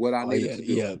what I Oh needed yeah, to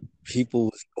do. yeah. People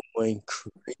was going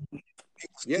crazy. People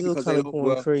Yeah, still because they kind of don't. going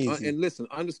Well, crazy. and listen,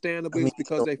 I understandably, mean, it's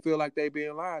because they feel like they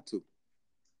being lied to.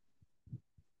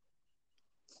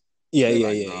 Yeah, They yeah,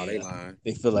 like, yeah, nah, they yeah. lying.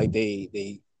 They feel like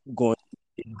they going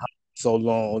so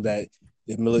long that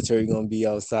the military gonna be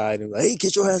outside and like, hey,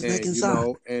 get your ass back And inside.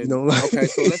 You and know, like okay,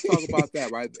 so let's talk about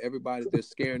that, right? Everybody, they're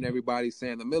scaring everybody,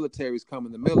 saying the military's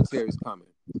coming, the military's coming.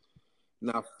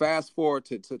 Now, fast forward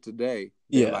to today,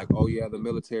 they're yeah, like, oh yeah, the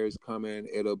military's coming.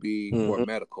 It'll be for hmm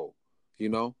medical, you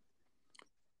know.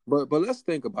 But let's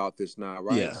think about this now,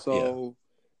 right? yeah, yeah, So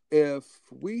if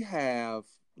we have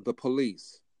the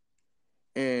police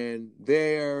and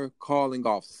they're calling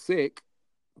off sick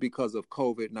because of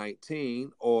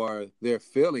COVID-19, or they're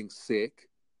feeling sick,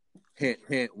 hint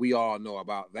hint, we all know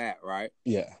about that, right?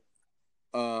 yeah,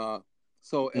 Uh,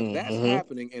 so if that's hmm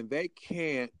happening and they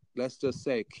can't, let's just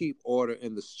say, keep order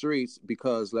in the streets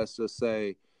because let's just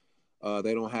say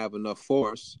they don't have enough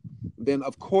force, then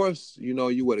of course,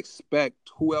 you would expect,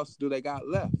 who else do they got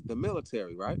left? The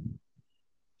military, right?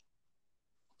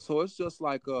 So it's just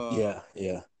like yeah,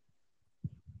 yeah.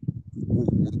 you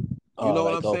Oh, know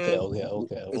what I'm like okay, saying? okay,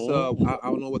 okay. It's I Mhm.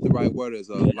 don't know what the right word is.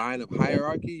 A Yeah, line of yeah,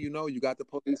 hierarchy. You got the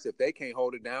police. If they can't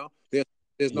hold it down, there's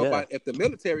yeah. nobody. If the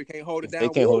military can't hold it If they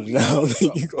down, can't woo, hold it we all down, in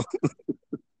then you trouble. go,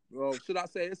 Well, should I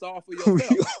say it's all for you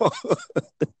yourself? go.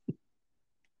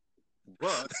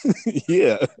 But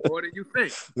Yeah, more than you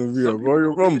think. it'll be a Some people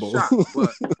Royal gonna get Rumble. shot,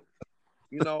 but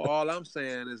all I'm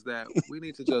saying is that we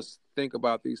need to just think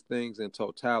about these things in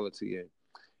totality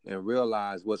and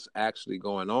realize what's actually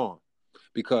going on.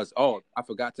 Because I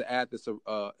forgot to add this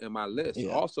in my list.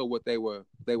 Yeah. Also, what they were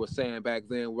saying back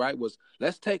then, right, was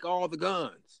let's take all the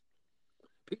guns.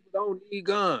 People don't need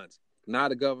guns. Now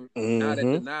the government,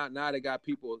 Mm-hmm. now they got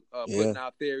people Yeah. putting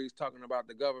out theories talking about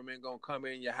the government gonna come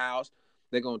in your house.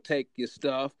 They're gonna take your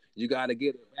stuff. You got to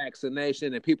get a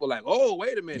vaccination, and people like, oh,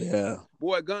 wait a minute, Yeah.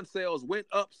 boy, gun sales went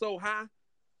up so high.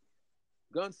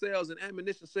 Gun sales and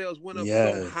ammunition sales went up so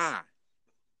Yes. high.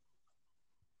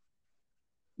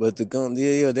 But the gun,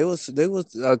 yeah, yeah, they was,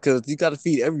 because you got to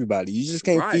feed everybody. You just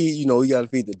can't Right. feed, you got to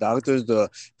feed the doctors, the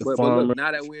But look, farmer,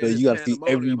 now that we're in this you got to feed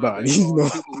pandemonium, I everybody, bet you all the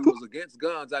people who was against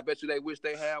guns, I bet you they wish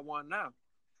they had one now.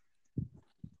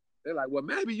 They're like, well,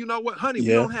 maybe you know what, honey, we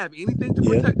Yeah. don't have anything to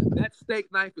Yeah. protect. That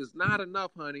steak knife is not enough,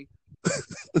 honey.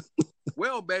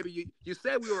 Well, baby, you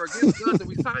said we were against guns and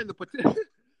we signed the petition.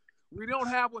 We don't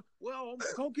have one. Well,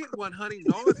 go get one, honey.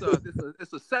 No, it's a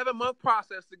 7-month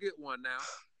process to get one now.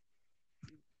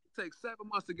 It takes 7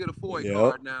 months to get a FOIA Yep.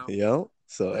 card now. Yep.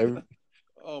 So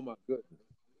Oh my goodness.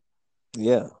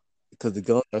 yeah, because the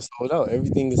guns are sold out.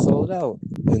 Everything is sold out.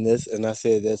 And I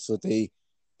said that's what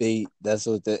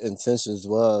the intentions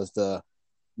was, to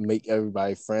make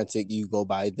everybody frantic. You go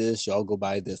buy this, y'all go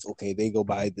buy this. Okay, they go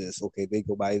buy this. Okay, they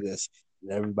go buy this.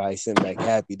 And everybody sent back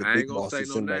happy. The I big ain't gonna say bosses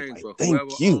no sent back names, like, but thank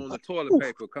whoever you. owned the Like, toilet whew,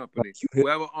 paper company, like you.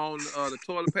 whoever owned the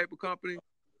toilet paper company,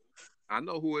 I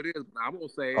know who it is, but I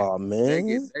won't say it. Oh They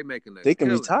man, they making a they can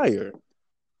killing. retire.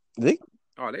 They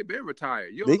Oh, they been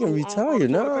retired. You they don't know can who owned all the retire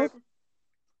toilet now. paper?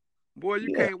 Boy,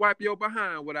 you Yeah. can't wipe your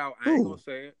behind without. I ain't gonna Who?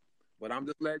 say it, but I'm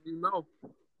just letting you know.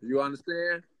 You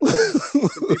understand?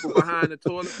 Some people behind the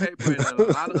toilet paper and a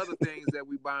lot of other things that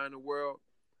we buy in the world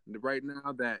right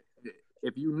now, that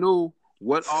if you knew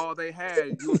what all they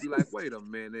had, you would be like, wait a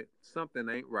minute, something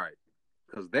ain't right.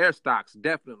 Because their stocks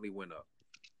definitely went up.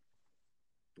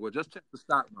 Well, just check the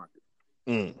stock market.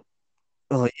 Mm.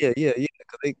 Oh yeah, yeah, yeah.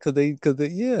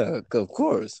 Yeah, of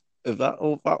course. If I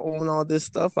own all this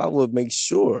stuff, I would make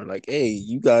sure, like, hey,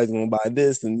 you guys gonna buy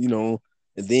this, and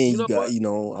and then You you know got, what?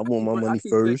 I want my I money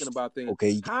keep thinking first. about things. Okay,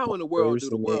 you get How in the money world do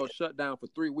first, the and then world shut down for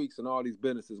 3 weeks and all these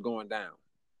businesses going down?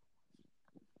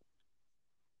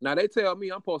 Now they tell me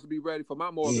I'm supposed to be ready for my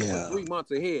mortgage for yeah, 3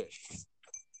 months ahead.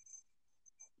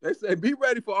 They say be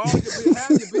ready for all your bills,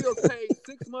 have your bills paid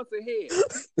 6 months ahead.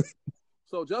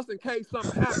 So just in case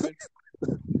something happened,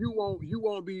 you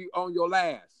won't be on your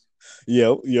last.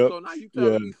 yep, yep, So now you yeah,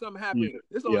 telling me something happened. yeah,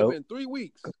 It's only yep. been 3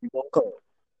 weeks. You gonna come.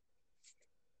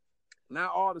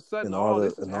 Now all of a sudden And all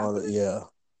this is all the happening. yeah,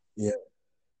 yeah.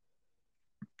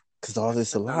 Because all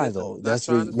this a Now lie, listen, though. not That's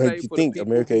what trying to say make you for the think people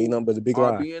America ain't who nothing but a big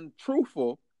are lie. being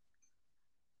truthful,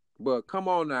 but come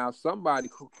on now,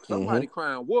 Mm-hmm. somebody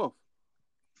crying wolf.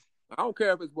 I don't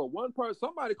care if it's but one person.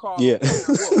 Somebody call them Yeah.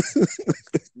 crying wolf.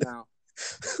 Now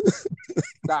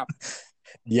stop it.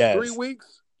 three Yes.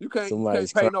 weeks, you can't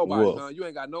Somebody's pay crying nobody, huh? wolf. You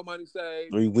ain't got no money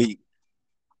saved. 3 weeks.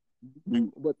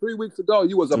 But 3 weeks ago,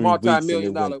 you was a 3 weeks and it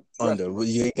multi-million went dollar under. Well, restaurant.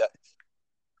 you ain't got.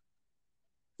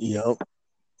 Yep.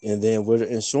 And then where the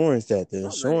insurance at? The Oh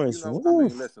man, insurance. Woo,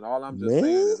 listen. All I'm just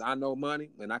saying man. is I know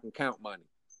money and I can count money.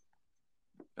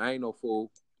 I ain't no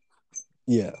fool.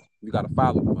 Yeah. You got to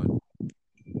follow the money.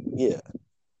 Yeah.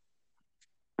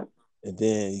 And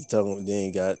then you tell them, then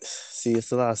you got, see,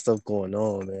 it's a lot of stuff going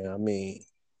on, man. I mean,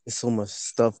 it's so much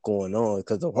stuff going on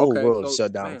because the whole Okay, world so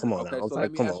shut down. man, Come on okay, now. It's so let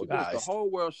like, me come ask on, you this: the guys. whole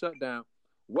world shut down.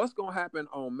 What's gonna happen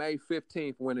on May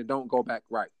 15th when it don't go back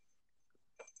right?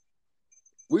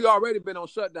 We already been on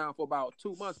shutdown for about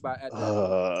 2 months by at that point.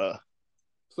 Uh,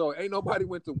 So ain't nobody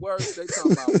went to work. They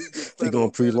talking about we get they're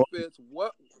gonna federal prolong. benefits.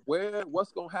 What? Where?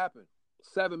 What's gonna happen?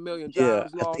 7 million Yeah,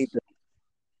 jobs lost.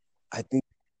 I think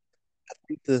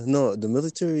the no the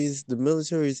military is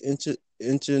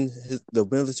inching the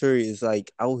military is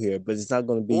like out here, but it's not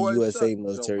gonna be Boy, shut USA your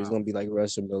military. It's mouth. gonna be like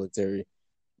Russian military.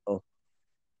 Oh,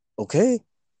 okay.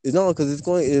 No, because it's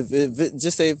going if it,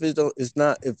 just say if it don't it's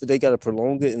not if they gotta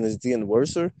prolong it and it's getting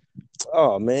worse.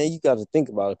 Oh man, you got to think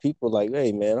about it. People like,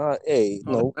 hey man, hey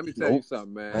Hold on. no, Let me tell you nope,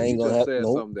 something, I man. You ain't gonna just have said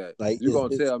nope. something that Like you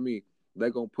gonna tell me they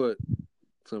gonna put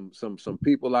some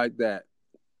people like that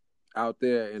out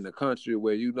there in the country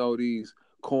where you know these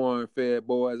corn fed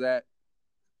boys at.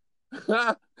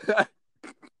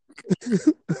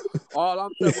 All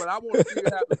I'm saying, what I want to see it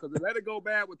happen, because let it go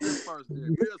bad with them first.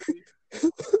 Then we'll see.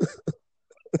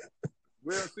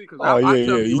 We'll see. Because oh I'm yeah, yeah,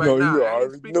 telling you right now, you I ain't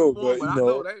already speaking know, for them, but but I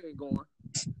know they ain't going.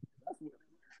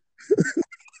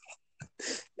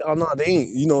 oh no, they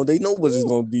ain't. They know what it's Woo,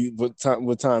 gonna be, what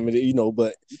time it is,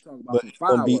 but you talking about but some it's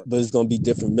gonna be, fireworks? it's gonna be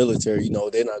different military.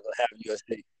 They're not gonna have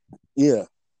USA. Yeah,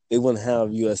 they wouldn't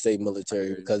have USA I military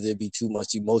hear you. because there'd be too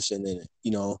much emotion in it.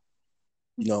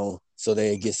 So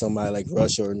they get somebody like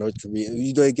Russia or North Korea.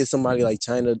 They get somebody like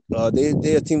China.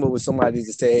 They team up with somebody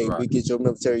to say, hey, Right. we get your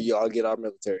military, y'all get our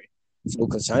military. So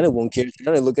because China won't care,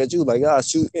 China look at you like,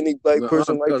 shoot any black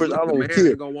person, white Because person, I the don't man care.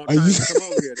 ain't gonna want Are you? China to come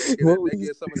over here. They get it. What They was-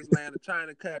 get some of this land to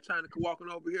China. China walking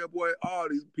over here, boy. All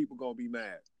these people gonna be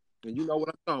mad, and you know what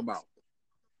I'm talking about.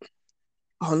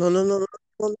 oh no no no no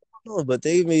no no! But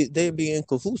they be in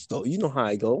cahoots though. You know how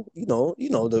I go.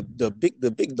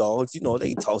 The big dogs.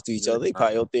 They talk to each You ain't other. They right.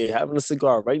 probably out there having a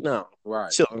cigar right now,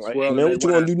 Right. chilling. Like, hey Swirling man, their what you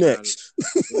want wine to do down. next?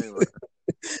 You ain't right.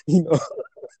 you know,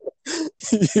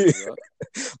 yeah. Yeah.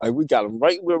 Like we got them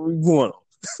right where we want them.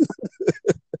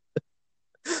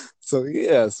 So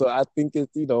yeah, so I think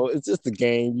it's just a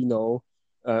game.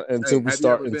 Until Hey, we have you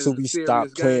start, ever been until in a we stop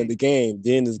serious playing game? the game,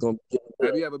 then it's gonna be Have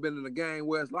real. you ever been in a game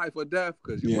where it's life or death?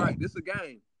 Because you're Yeah, right. This is a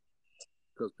game.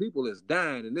 Because people is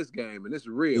dying in this game, and it's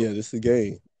real. yeah, this is a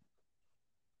game.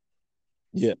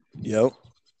 Yeah, yep.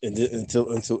 And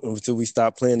until we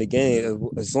stop playing the Mm-hmm. game,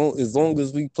 as long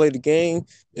as we play the game,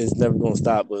 it's never gonna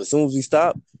stop. But as soon as we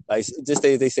stop, like just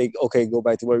they say, okay, go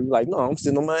back to work. We're like, no, I'm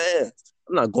sitting on my ass.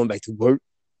 I'm not going back to work.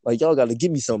 Like y'all got to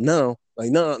give me something now. Like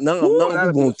now Woo, we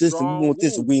that'll be a want this and we strong want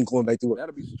this and woo. we ain't going back to work.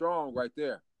 That'll be strong right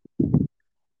there.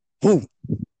 Boom.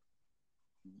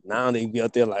 Now they be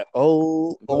out there like, they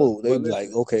But be like,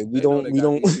 listen, okay, we they know don't they we got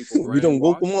don't these people we don't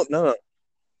woke them brainwashed. up now.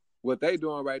 What they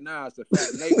doing right now is to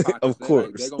fatten their pockets. Of They like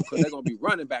course. they're gonna be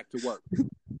running back to work.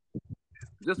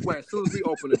 Just where as soon as we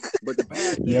open it. But the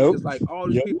bad thing Yep. is like all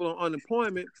these Yep. people on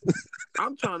unemployment.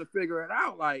 I'm trying to figure it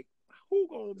out. Like who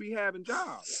gonna be having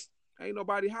jobs? Ain't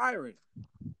nobody hiring.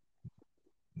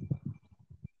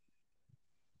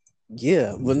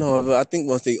 Yeah, but no, I think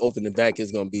once they open it back,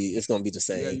 it's gonna be the Yeah,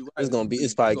 same. you're right. It's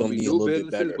It's probably gonna gonna be be a new little bit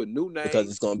businesses better with new because names,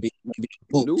 it's gonna be new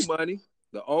hoops. money,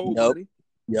 the old Yep, money.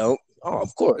 yep. Oh,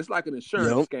 of course. It's like an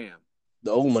insurance Yep. scam.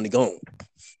 The old money gone.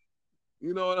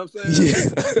 You know what I'm saying? Yeah,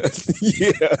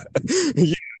 yeah,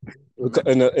 yeah.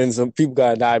 Man, And some people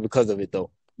gotta die because of it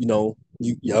though. Yep.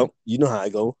 You know how I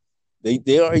go. They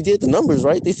already did the numbers,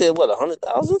 right? They said what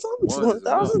 100,000 something, two one hundred is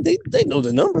enough. thousand. They know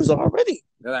the numbers already.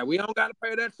 They're like, we don't got to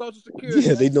pay that Social Security.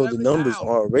 Yeah, they That's know the numbers 70,000.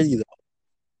 already.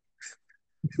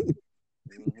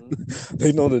 Mm-hmm.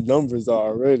 They know the numbers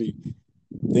already.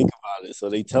 Think about it. So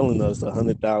they telling us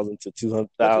 100,000 to two hundred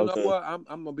But you know thousand. what? I'm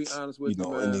gonna be honest with you,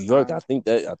 In New man. York, I think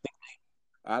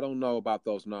I don't know about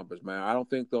those numbers, man. I don't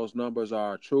think those numbers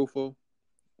are truthful.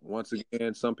 Once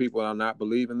again, some people are not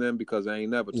believing them because they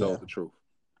ain't never yeah, told the truth.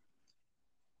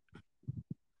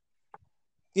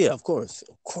 yeah. Of course,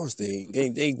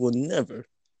 they will never.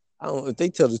 I don't. If they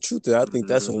tell the truth, then I think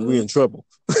that's when we're Mm-hmm. in trouble.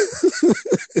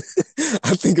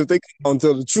 I think if they come out and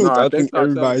tell the truth, No, I if they think start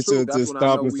telling the everybody truth, should that's just when I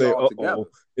stop know and we say, all "Uh oh, together.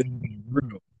 it's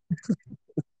real."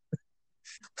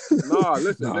 No,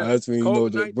 listen, Nah, that's when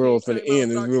COVID the 19 world finna came out and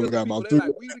end. It's started real. We killing got people. about They three.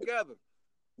 like, we together.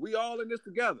 We all in this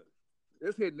together.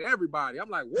 It's hitting everybody. I'm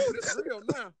like, whoa, this real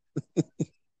now.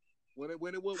 When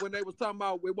they was talking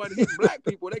about it wasn't hitting black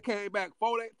people, they came back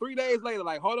 3 days later.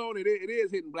 Like, hold on, it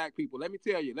is hitting black people. Let me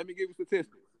tell you. Let me give you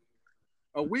statistics.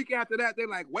 A week after that, they're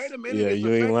like, wait a minute, Yeah, it's you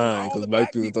ain't affecting lying all because the black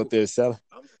black people out people. there selling.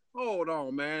 Hold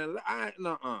on, man.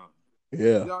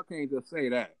 Yeah, Y'all can't just say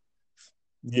that.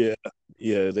 yeah,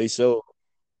 yeah. They show.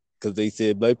 because they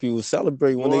said black people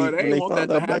celebrate when Boy, they when ain't they want that found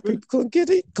to out black happen. people couldn't get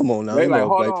it. Come on now, They you like, know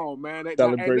hold black people on, man. Hey,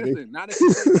 celebrating. listen. Now that you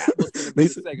say that was finna be They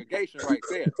the said, segregation right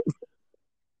there.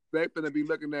 They finna be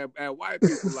looking at white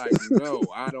people like, no,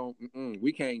 I don't.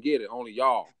 We can't get it. Only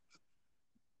y'all.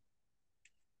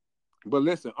 But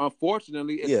listen,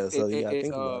 unfortunately, yeah. So you gotta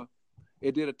think about it.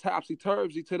 it did a topsy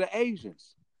turvy to the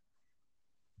Asians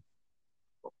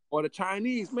or the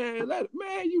Chinese. Man,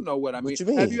 man, you know what I mean. What you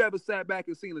Have mean? you ever sat back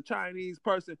and seen a Chinese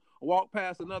person walk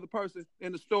past another person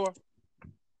in the store?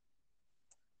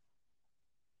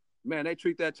 Man, they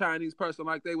treat that Chinese person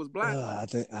like they was black. I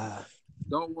think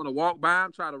Don't want to walk by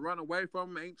them, try to run away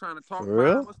from them, ain't trying to talk for by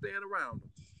them real. or stand around them.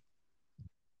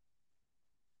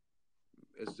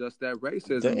 It's just that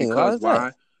racism Dang, why because is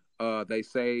that? why? They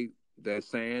say they're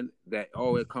saying that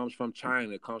it comes from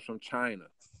China. It comes from China.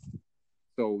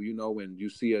 So when you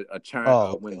see a China, Oh,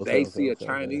 okay, when okay, they okay, see a okay,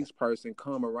 okay. Chinese person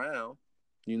come around,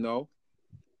 you know,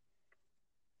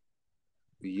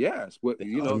 yes, what They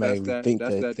that's automatically that think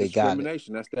that's that that they got it.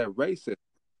 discrimination. That's that racism.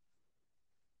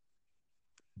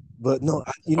 But no,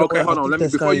 you know Okay, what? I hold on. think Let me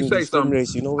that's before not you even say something.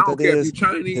 discrimination. You know I what don't that care if you is?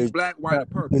 Chinese, They're black, white, or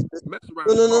purple. Mess no, around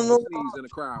and no, no, cough and no, sneeze in the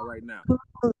crowd right now.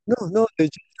 no, no.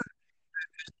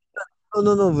 No,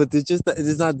 no, no, but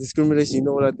it's not discrimination. You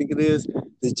know what I think it is?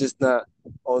 They're just not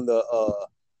on the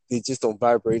they just don't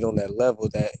vibrate on that level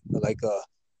that like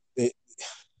they,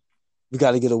 we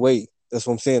got to get away. That's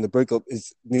what I'm saying. The breakup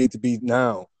is need to be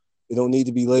now. It don't need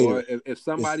to be Boy, later. if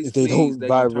somebody If they sneeze, don't they're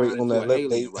gonna vibrate turn on into that an level,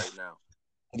 alien right now.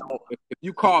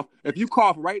 If you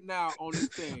cough right now on this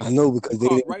I thing, know you because they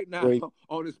cough didn't right now vibrate.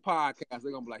 on this podcast,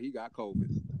 they're gonna be like, he got COVID.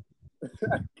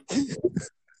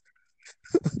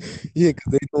 Yeah,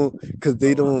 because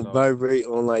they Oh, I don't know. vibrate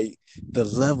on like the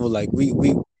level like we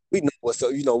know what's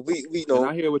up. You know, we And know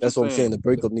I hear what you're that's what I'm saying. saying. The The,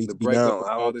 breakup needs the to be breakup now. of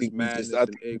I all don't this think we just. madness I and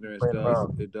think we ignorance playing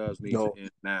around. does You need to know,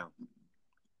 end now.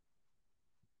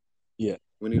 yeah,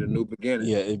 We need a new beginning.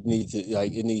 yeah. It needs to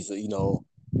like it needs to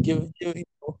give it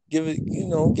give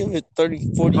it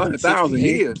 30, 40, 60, 100,000 80,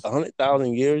 years.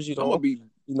 100,000 years. I'm gonna be.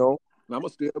 You know. I'm gonna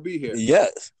still be here.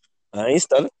 Yes, I ain't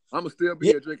studying. I'm gonna still be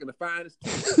Yeah, here drinking the finest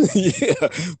tea. yeah,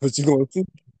 but you're gonna see.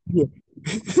 Yeah.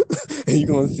 And you're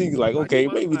gonna see like I get okay,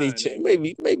 my maybe they pine change,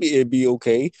 every day. maybe it'd be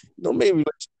okay. Maybe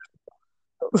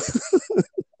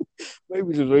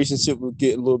maybe the relationship will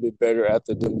get a little bit better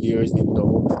after them years.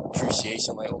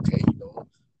 Appreciation like okay,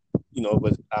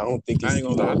 but I don't think I it's ain't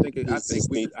gonna lie. it's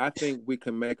just need. I think we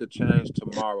can make a change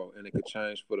tomorrow, and it could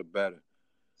change for the better.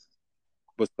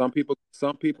 But some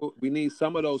people, we need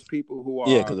some of those people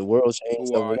Yeah, because the world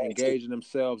changed overnight too. engaging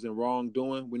themselves in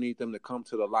wrongdoing. We need them to come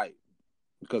to the light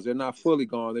because they're not fully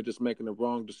gone. They're just making the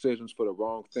wrong decisions for the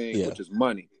wrong thing, Yeah, which is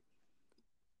money.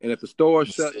 And if the store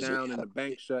shut decision. down and the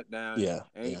bank shut down, Yeah,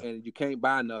 yeah, and you can't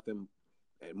buy nothing,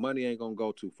 and money ain't gonna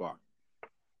go too far.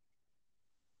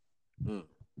 Mm.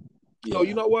 So you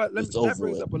yeah. know what? It's That over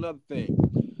brings with. up another thing.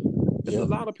 It's a Yep.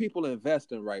 lot of people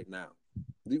investing right now.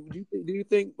 Do you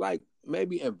think like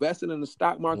maybe investing in the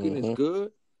stock market is Hmm.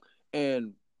 good?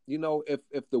 And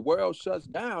if the world shuts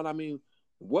down, I mean,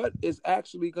 what is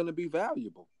actually going to be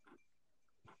valuable?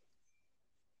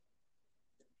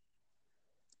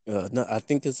 No, I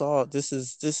think it's all. This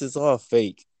is all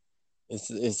fake.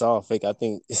 It's all fake. I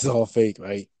think it's all fake,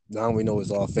 right? Now we know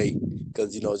it's all fake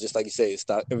because just like you say,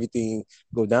 stock everything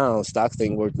go down. Stocks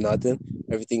ain't worth nothing.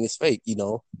 Everything is fake.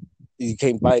 You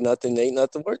can't buy nothing. Ain't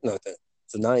nothing worth nothing.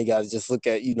 So now you gotta just look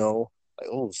at like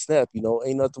oh snap,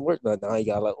 ain't nothing worth nothing. Now you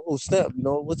got like oh snap,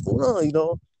 what's going on,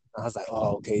 And I was like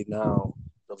oh okay now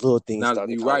the little things Now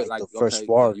starting to you're count right, like like the fresh okay,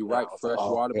 water you're now. right, I was like fresh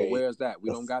oh water, but okay where's that? We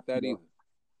the don't got that you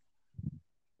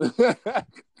either.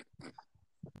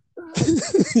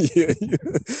 yeah, yeah,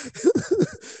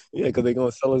 yeah, because they're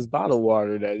gonna sell us bottled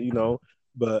water that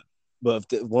but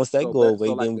once that so go that so away,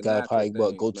 then like we the gotta natural probably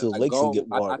things, go man. to the Like lakes and get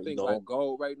gold, I water. think like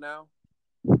gold right now.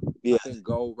 Yeah, I think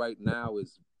gold right now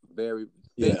is very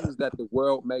yeah. things that the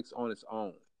world makes on its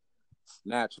own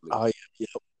naturally. Oh yeah, yeah.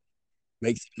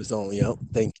 Makes it his own. Yep.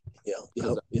 Thank you. Yep.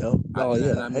 Because Yep. Yep. Oh and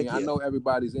yeah. I mean, Heck I yeah. know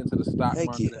everybody's into the stock Heck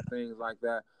market yeah. and things like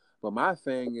that, but my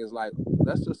thing is like,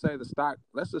 let's just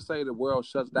say the world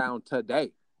shuts down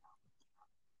today.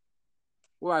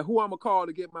 Well, like, who I'm gonna call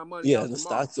to get my money Yeah. out The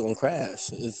tomorrow? stocks gonna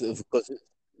crash. It's because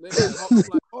They like, I'm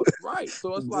like, oh, right.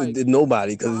 So it's like,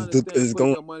 nobody I because understand it's putting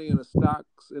going. your money in the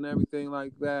stocks and everything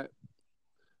like that.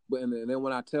 But and then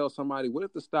when I tell somebody, what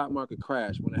if the stock market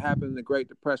crashed? When it happened in the Great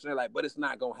Depression, they're like, but it's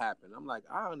not gonna happen. I'm like,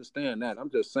 I understand that. I'm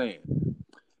just saying,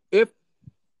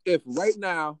 if right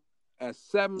now at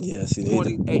Yeah. See,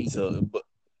 7:28 so but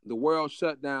the world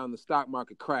shut down, the stock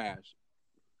market crashed,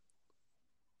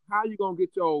 how you gonna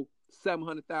get your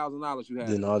 $700,000 you had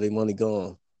then in all there? their money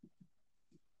gone.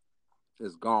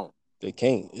 It's gone. They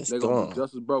can't. It's They're gonna be gone.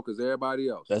 just as broke as everybody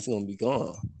else. That's gonna be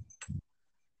gone.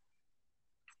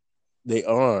 They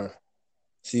are.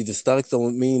 See, the stocks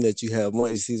don't mean that you have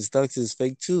money. See, the stocks is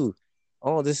fake too.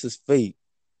 All this is fake.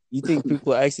 You think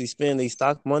people actually spend their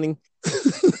stock money?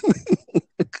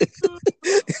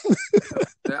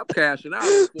 I'm cashing out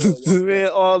on 401k. Man,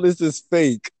 all this is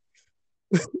fake.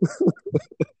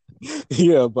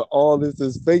 Yeah, but all this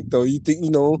is fake though. You think,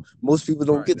 most people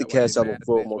don't Right. get the That's why they cash out on mad as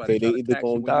bitch. Why they 401k. try to They're tax you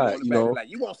gonna when you die, on the back. They're like,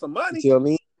 you want some You money? see what I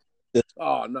mean?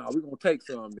 Oh no, we're gonna take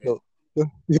some then.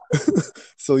 So,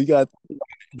 so you got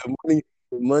the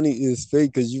money is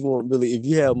fake because you won't really, if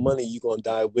you have money, you're gonna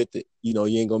die with it. You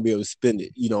ain't gonna be able to spend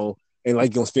it, and like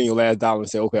you're gonna spend your last dollar and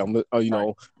say, okay, Right.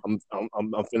 I'm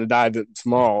finna die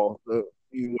tomorrow.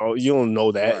 You don't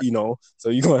know that, Right. so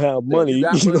you're gonna have Say if you money,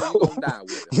 got money, you gonna die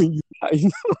with it. when you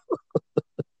die,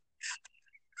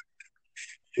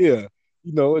 yeah,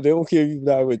 they don't care if you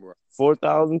die with Right.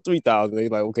 4,000, 3,000. They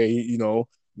like, okay,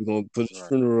 we're gonna put his Right.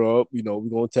 funeral up, we're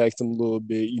gonna tax him a little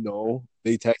bit,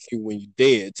 they tax you when you're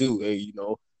dead too, hey,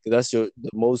 because that's the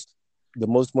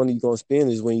most money you're gonna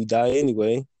spend is when you die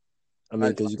anyway. I mean,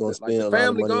 Like because you're gonna like spend the a lot of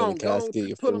family money on the gone, casket,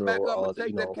 your pull them back funeral, up all and that,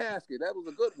 take that casket. That was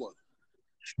a good one.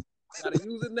 Gotta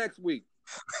use it next week.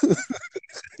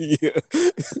 yeah,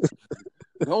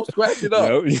 Don't scratch it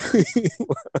up. yeah,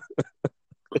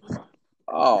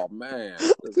 Oh man,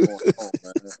 what's going on,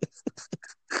 man?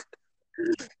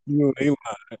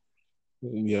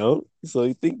 they, so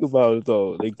you think about it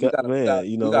though, they We got, gotta, we man, gotta,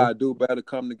 we gotta do better.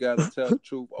 Come together, tell the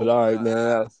truth, but all open right, our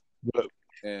man, eyes, but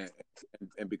and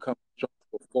and become a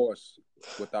stronger force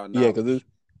with our yeah, because knowledge.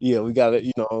 yeah, we gotta,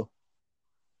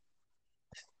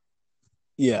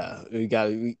 yeah, we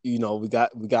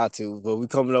got to. But we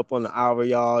coming up on the hour,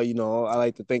 y'all. I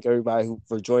like to thank everybody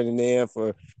for joining in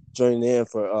for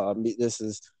me. This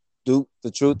is Duke,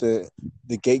 the truth, the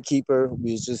gatekeeper.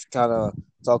 We was just kind of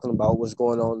talking about what's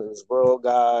going on in this world,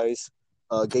 guys.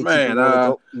 Gatekeeper, Man, you want to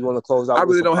go? You want to close I out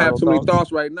with really some don't have final too many thoughts?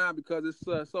 thoughts right now because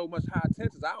it's so much high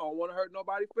tensions. I don't want to hurt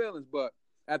nobody's feelings, but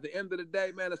at the end of the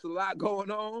day, man, there's a lot going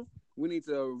on. We need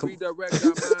to Come, redirect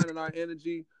our mind and our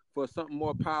energy for something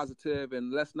more positive,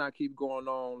 and let's not keep going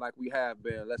on like we have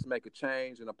been. Let's make a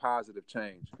change and a positive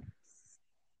change.